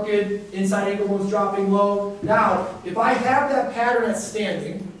 Feet crooked, inside ankle bones dropping low. Now, if I have that pattern at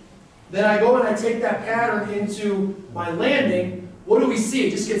standing, then I go and I take that pattern into my landing, what do we see?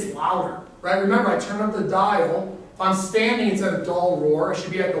 It just gets louder, right? Remember, I turn up the dial. If I'm standing, it's at a dull roar. I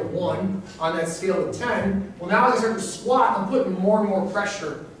should be at the 1 on that scale of 10. Well, now as I start to squat, I'm putting more and more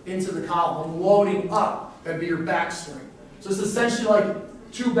pressure into the column. I'm loading up. That'd be your backswing. So it's essentially like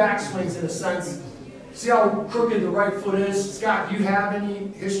 2 backswings in a sense. See how crooked the right foot is? Scott, do you have any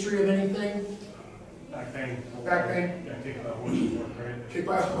history of anything? Back pain. Back pain? Yeah, kick by a horse is work, right? Kick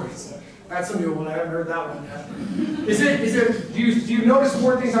by a horse. That's a new one. I haven't heard that one yet. Do you notice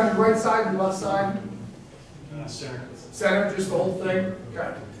more things on your right side than left side? Center. Center, just the whole thing?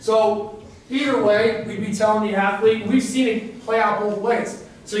 Okay. So either way, we'd be telling the athlete, and we've seen it play out both ways.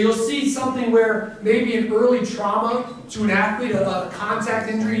 So you'll see something where maybe an early trauma to an athlete, a contact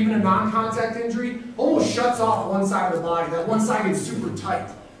injury, even a non-contact injury, almost shuts off one side of the body. That one side gets super tight.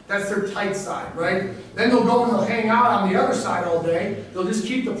 That's their tight side, right? Then they'll go and they'll hang out on the other side all day. They'll just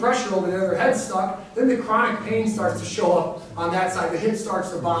keep the pressure over there, their head's stuck. Then the chronic pain starts to show up on that side. The hip starts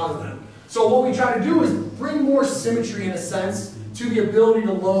to bother them. So what we try to do is bring more symmetry, in a sense, to the ability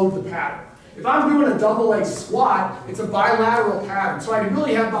to load the pattern. If I'm doing a double leg squat, it's a bilateral pattern. So I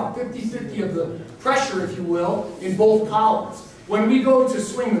really have about 50-50 of the pressure, if you will, in both columns. When we go to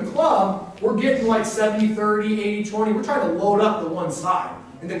swing the club, we're getting like 70-30, 80-20. We're trying to load up the one side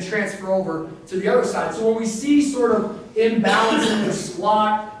and then transfer over to the other side. So when we see sort of imbalance in the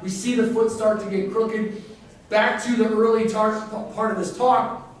squat, we see the foot start to get crooked. Back to the early part of this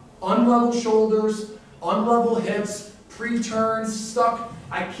talk, unlevel shoulders, unlevel hips, pre-turns, stuck.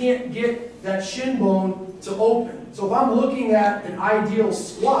 I can't get that shin bone to open. So if I'm looking at an ideal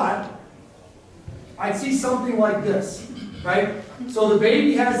squat, I'd see something like this, right? So the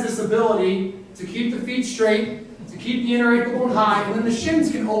baby has this ability to keep the feet straight, to keep the inner ankle bone high, and then the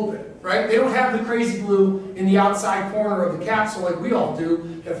shins can open, right? They don't have the crazy glue in the outside corner of the capsule like we all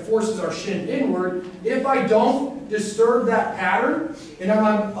do that forces our shin inward. If I don't disturb that pattern, and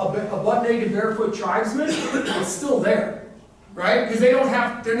I'm a butt-naked barefoot tribesman, it's still there. Right? Because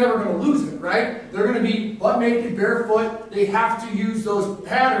they're never going to lose it, right? They're going to be butt naked, barefoot. They have to use those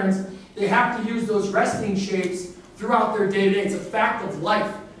patterns. They have to use those resting shapes throughout their day-to-day. It's a fact of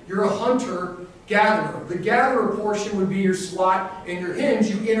life. You're a hunter-gatherer. The gatherer portion would be your squat and your hinge.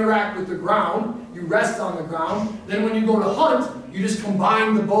 You interact with the ground. You rest on the ground. Then when you go to hunt, you just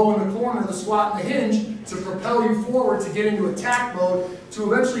combine the bow in the corner, the squat and the hinge to propel you forward to get into attack mode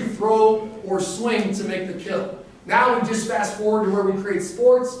to eventually throw or swing to make the kill. Now we just fast forward to where we create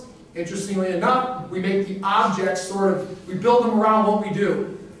sports. Interestingly enough, we make the objects we build them around what we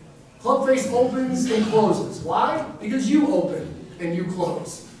do. Club face opens and closes. Why? Because you open and you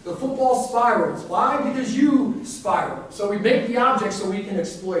close. The football spirals. Why? Because you spiral. So we make the object so we can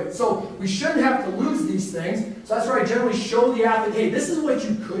exploit it. So we shouldn't have to lose these things. So that's why I generally show the athlete, hey, this is what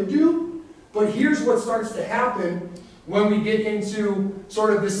you could do, but here's what starts to happen when we get into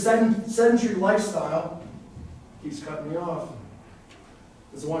sort of this sedentary lifestyle. Keeps cutting me off.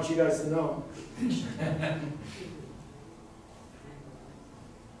 Doesn't want you guys to know.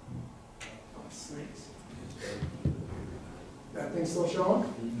 Snakes. That thing still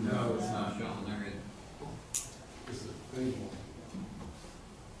showing? No, it's not showing there. Just a thing.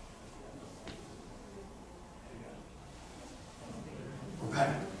 We're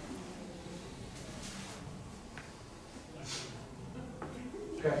back.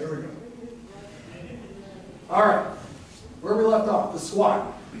 Okay, here we go. All right, where we left off, the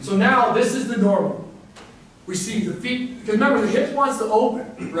squat. So now this is the normal. We see the feet, because remember the hip wants to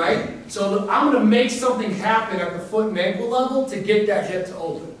open, right? So I'm going to make something happen at the foot and ankle level to get that hip to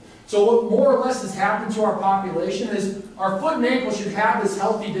open. So what more or less has happened to our population is our foot and ankle should have this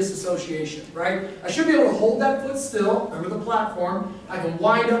healthy disassociation, right? I should be able to hold that foot still, remember the platform, I can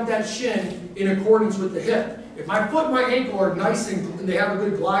wind up that shin in accordance with the hip. If my foot and my ankle are nice and they have a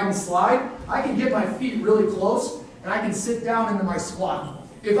good glide and slide, I can get my feet really close and I can sit down into my squat.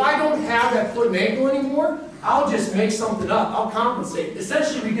 If I don't have that foot and ankle anymore, I'll just make something up. I'll compensate.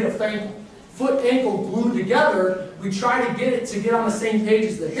 Essentially, we get a foot ankle glued together. We try to get it to get on the same page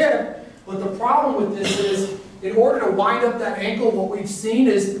as the hip, but the problem with this is in order to wind up that ankle, what we've seen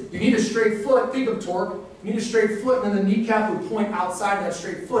is you need a straight foot. Think of torque. You need a straight foot, and then the kneecap would point outside of that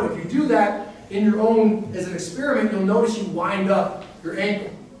straight foot. If you do that in your own, as an experiment, you'll notice you wind up your ankle.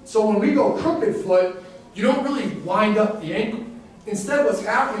 So when we go crooked foot, you don't really wind up the ankle. Instead, what's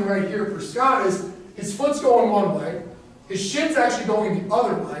happening right here for Scott is his foot's going one way, his shin's actually going the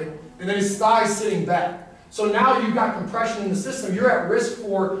other way, and then his thigh's sitting back. So now you've got compression in the system. You're at risk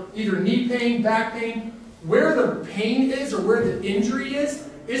for either knee pain, back pain. Where the pain is or where the injury is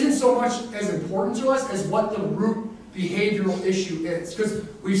isn't so much as important to us as what the root behavioral issue is. Because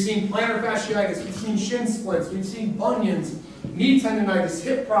we've seen plantar fasciitis, we've seen shin splints, we've seen bunions, knee tendonitis,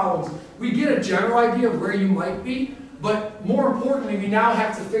 hip problems. We get a general idea of where you might be, but more importantly, we now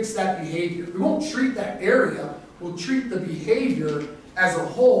have to fix that behavior. We won't treat that area, we'll treat the behavior as a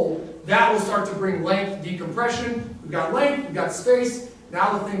whole. That will start to bring length, decompression. We've got length, we've got space,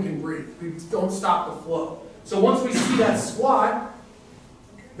 now the thing can breathe. We don't stop the flow. So once we see that squat,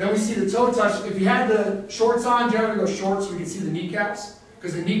 then we see the toe touch. If you had the shorts on, generally go shorts so we can see the kneecaps,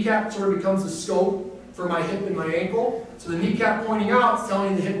 because the kneecap sort of becomes the scope for my hip and my ankle. So the kneecap pointing out is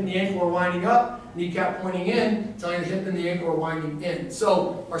telling the hip and the ankle are winding up. Kneecap pointing in, telling the hip and the ankle are winding in.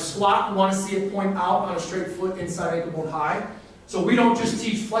 So our squat, we want to see it point out on a straight foot, inside ankle bone high. So we don't just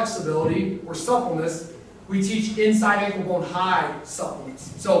teach flexibility or suppleness, we teach inside ankle bone high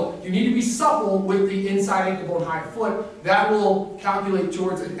suppleness. So you need to be supple with the inside ankle bone high foot. That will calculate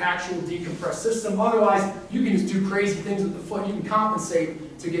towards an actual decompressed system. Otherwise, you can just do crazy things with the foot. You can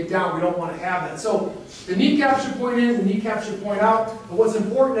compensate to get down. We don't want to have that. So the kneecap should point in, the kneecap should point out. But what's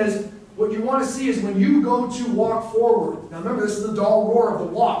important is, what you want to see is when you go to walk forward. Now remember, this is the dull roar of the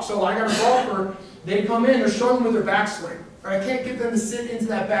walk. So I got a golfer, they come in, they're struggling with their backswing. Right? I can't get them to sit into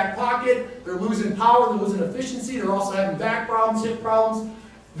that back pocket. They're losing power, they're losing efficiency. They're also having back problems, hip problems.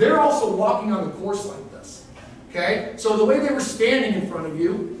 They're also walking on the course like this. Okay? So the way they were standing in front of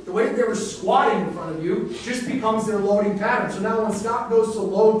you, the way that they were squatting in front of you, just becomes their loading pattern. So now when Scott goes to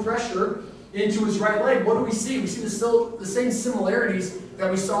load pressure into his right leg, what do we see? We see the same similarities that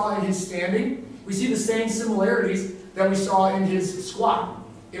we saw in his standing. We see the same similarities that we saw in his squat.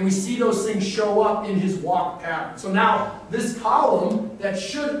 And we see those things show up in his walk pattern. So now, this column that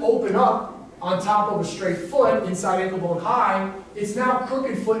should open up on top of a straight foot, inside ankle bone high, it's now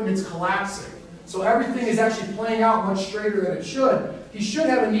crooked foot and it's collapsing. So everything is actually playing out much straighter than it should. He should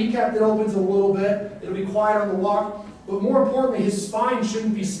have a kneecap that opens a little bit. It'll be quiet on the walk. But more importantly, his spine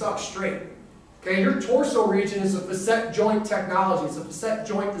shouldn't be stuck straight. Okay, your torso region is a facet joint technology. It's a facet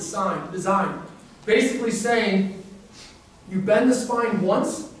joint design. Basically saying, you bend the spine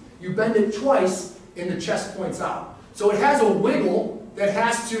once, you bend it twice, and the chest points out. So it has a wiggle that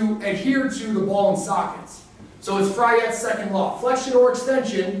has to adhere to the ball and sockets. So it's Fryet's second law. Flexion or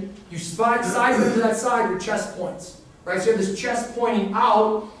extension, you side to that side, your chest points. Right? So you have this chest pointing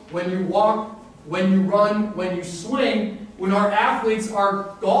out when you walk, when you run, when you swing. When our athletes,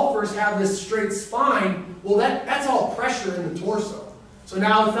 our golfers have this straight spine, well that's all pressure in the torso. So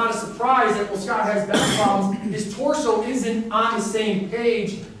now it's not a surprise that, well, Scott has back problems. His torso isn't on the same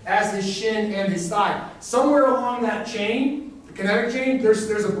page as his shin and his thigh. Somewhere along that chain, the kinetic chain,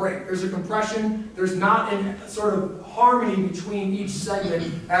 there's a break, there's a compression, there's not a sort of harmony between each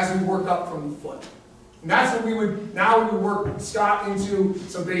segment as we work up from the foot. And that's what we would work Scott into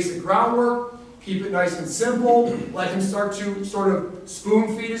some basic groundwork, keep it nice and simple, let him start to sort of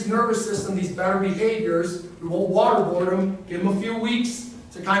spoon feed his nervous system these better behaviors. We won't waterboard him, give him a few weeks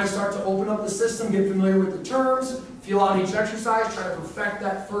to kind of start to open up the system, get familiar with the terms, feel out each exercise, try to perfect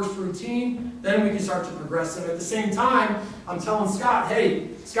that first routine, then we can start to progress him. At the same time, I'm telling Scott, hey,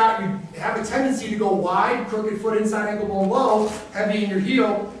 Scott, you have a tendency to go wide, crooked foot inside, ankle bone low, heavy in your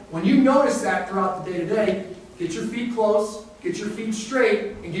heel. When you notice that throughout the day-to-day, get your feet close, get your feet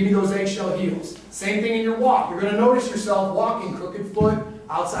straight, and give me those eggshell heels. Same thing in your walk. You're going to notice yourself walking crooked foot,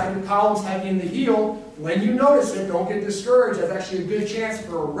 outside your columns, heavy in the heel. When you notice it, don't get discouraged. That's actually a good chance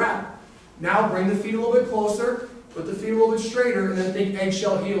for a rep. Now bring the feet a little bit closer, put the feet a little bit straighter, and then think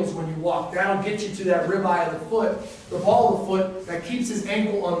eggshell heels when you walk. That'll get you to that ribeye of the foot, the ball of the foot, that keeps his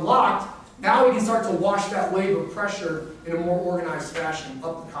ankle unlocked. Now we can start to wash that wave of pressure in a more organized fashion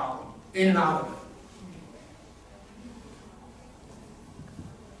up the column, in and out of it.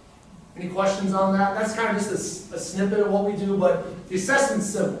 Any questions on that? That's kind of just a snippet of what we do, but the assessment's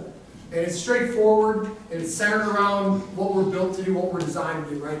simple. And it's straightforward, and it's centered around what we're built to do, what we're designed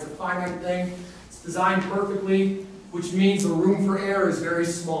to do, right? It's a finite thing. It's designed perfectly, which means the room for error is very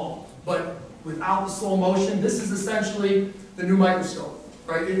small. But without the slow motion, this is essentially the new microscope,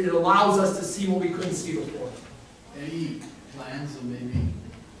 right? It allows us to see what we couldn't see before. Any plans of maybe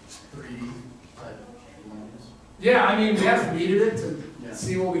 3D type plans? Yeah, I mean, we haven't needed it to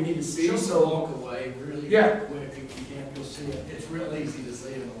see what we need to see. So walk away, really Yeah. quick, if you can't go see it. It's real easy to see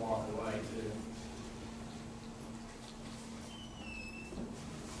it and walk away too.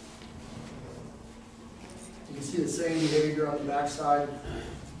 You can see the same behavior on the backside.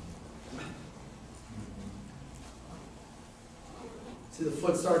 See the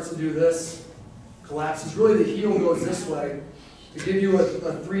foot starts to do this, collapses. Really the heel goes this way. To give you a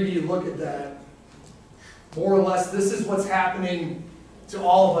 3D look at that, more or less this is what's happening to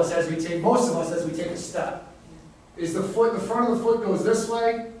all of us as we take, most of us as we take a step. Is the foot, the front of the foot goes this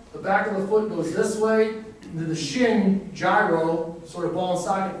way, the back of the foot goes this way, and then the shin gyro, sort of ball and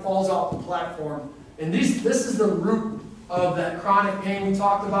socket, falls off the platform. And this is the root of that chronic pain we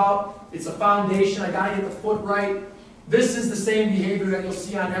talked about. It's a foundation. I gotta get the foot right. This is the same behavior that you'll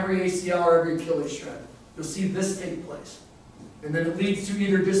see on every ACL or every Achilles shred. You'll see this take place. And then it leads to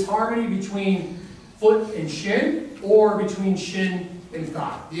either disharmony between foot and shin, or between shin and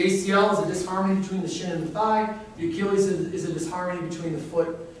thigh. The ACL is a disharmony between the shin and the thigh. The Achilles is a disharmony between the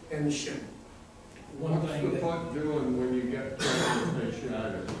foot and the shin. What's the foot doing when you get to the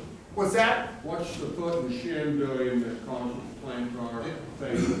shattered? What's that? What's the foot and shin doing that causes plantar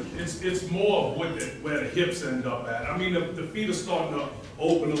fasciitis? It's more of where the hips end up at. I mean, the feet are starting to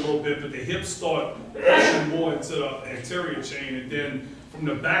open a little bit, but the hips start pushing more into the anterior chain, and then from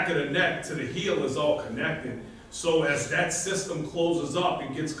the back of the neck to the heel is all connected. So as that system closes up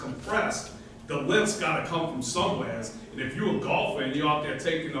and gets compressed, the lift's got to come from somewhere. And if you're a golfer and you're out there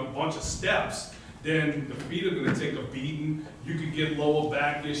taking a bunch of steps, then the feet are going to take a beating. You could get lower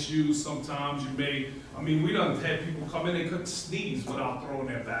back issues. Sometimes you may, I mean, we done had people come in, they couldn't sneeze without throwing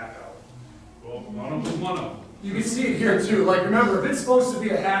their back out. Well, one of them. You can see it here too. Like remember, if it's supposed to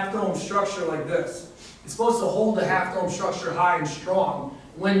be a half dome structure like this, it's supposed to hold the half dome structure high and strong.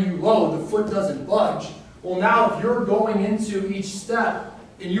 When you load, the foot doesn't budge. Well, now if you're going into each step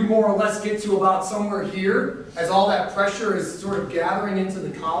and you more or less get to about somewhere here, as all that pressure is sort of gathering into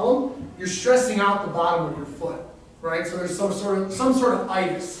the column, you're stressing out the bottom of your foot, right? So there's some sort of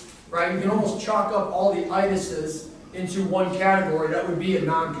itis, right? You can almost chalk up all the itises into one category. That would be a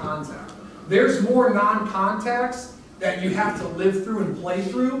non-contact. There's more non-contacts that you have to live through and play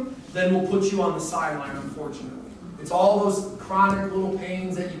through than will put you on the sideline, unfortunately. It's all those chronic little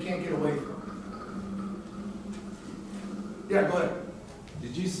pains that you can't get away from. Yeah, go ahead.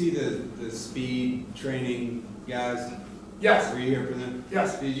 Did you see the speed training guys? Yes. Were you here for them?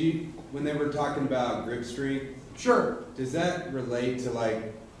 Yes. Did you, when they were talking about grip strength? Sure. Does that relate to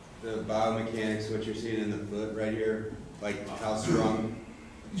like the biomechanics, what you're seeing in the foot right here? Like how strong?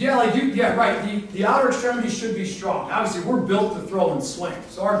 Yeah, right. The outer extremities should be strong. Obviously, we're built to throw and swing.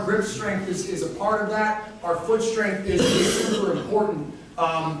 So our grip strength is a part of that. Our foot strength is super important.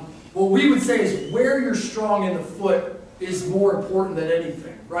 What we would say is where you're strong in the foot is more important than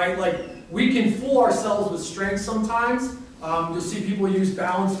anything, right? Like, we can fool ourselves with strength sometimes. You'll see people use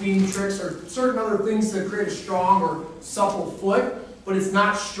balance beam tricks or certain other things to create a strong or supple foot. but it's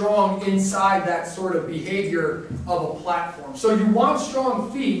not strong inside that sort of behavior of a platform. So you want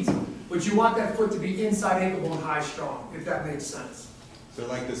strong feet, but you want that foot to be inside ankle bone high strong, if that makes sense. So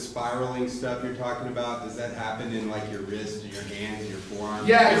like the spiraling stuff you're talking about, does that happen in like your wrist, your hands, your forearms?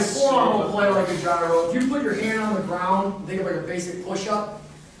 Yeah, your forearm will play like a gyro. If you put your hand on the ground, think of like a basic push-up,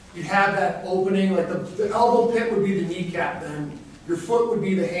 you'd have that opening, like the elbow pit would be the kneecap then, your foot would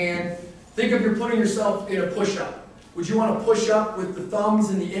be the hand. Think of you're putting yourself in a push-up. Would you want to push up with the thumbs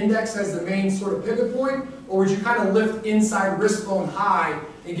and the index as the main sort of pivot point, or would you kind of lift inside wrist bone high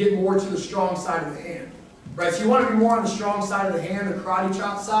and get more to the strong side of the hand? Right, so you want to be more on the strong side of the hand, the karate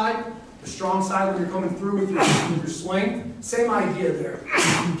chop side, the strong side when you're coming through with your swing. Same idea there.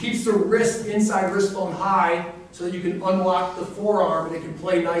 Keeps the wrist inside wrist bone high so that you can unlock the forearm and it can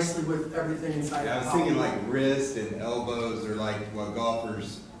play nicely with everything inside. Yeah, I was thinking like wrist and elbows are like what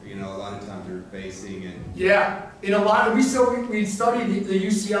golfers, you know, a lot of times are facing. And yeah, in a lot of, we studied the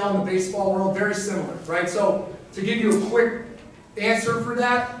UCL in the baseball world, very similar, right? So to give you a quick answer for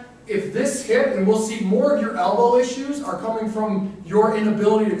that, if this hip, and we'll see more of your elbow issues are coming from your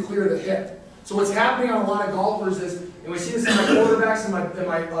inability to clear the hip. So what's happening on a lot of golfers is, and we see this in my quarterbacks and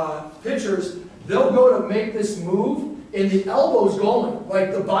my pitchers, they'll go to make this move, and the elbow's going.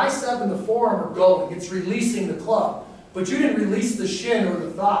 Like the bicep and the forearm are going. It's releasing the club. But you didn't release the shin or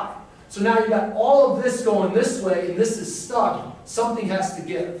the thigh. So now you got all of this going this way, and this is stuck. Something has to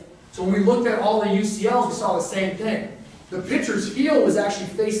give. So when we looked at all the UCLs, we saw the same thing. The pitcher's heel was actually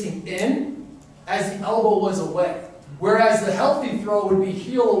facing in as the elbow was away. Whereas the healthy throw would be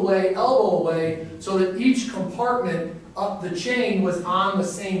heel away, elbow away, so that each compartment up the chain was on the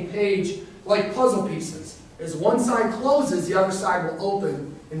same page like puzzle pieces. As one side closes, the other side will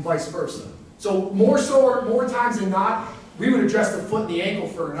open and vice versa. So more times than not, we would address the foot and the ankle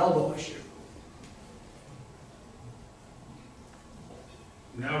for an elbow issue.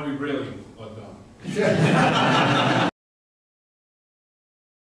 Now we really are done.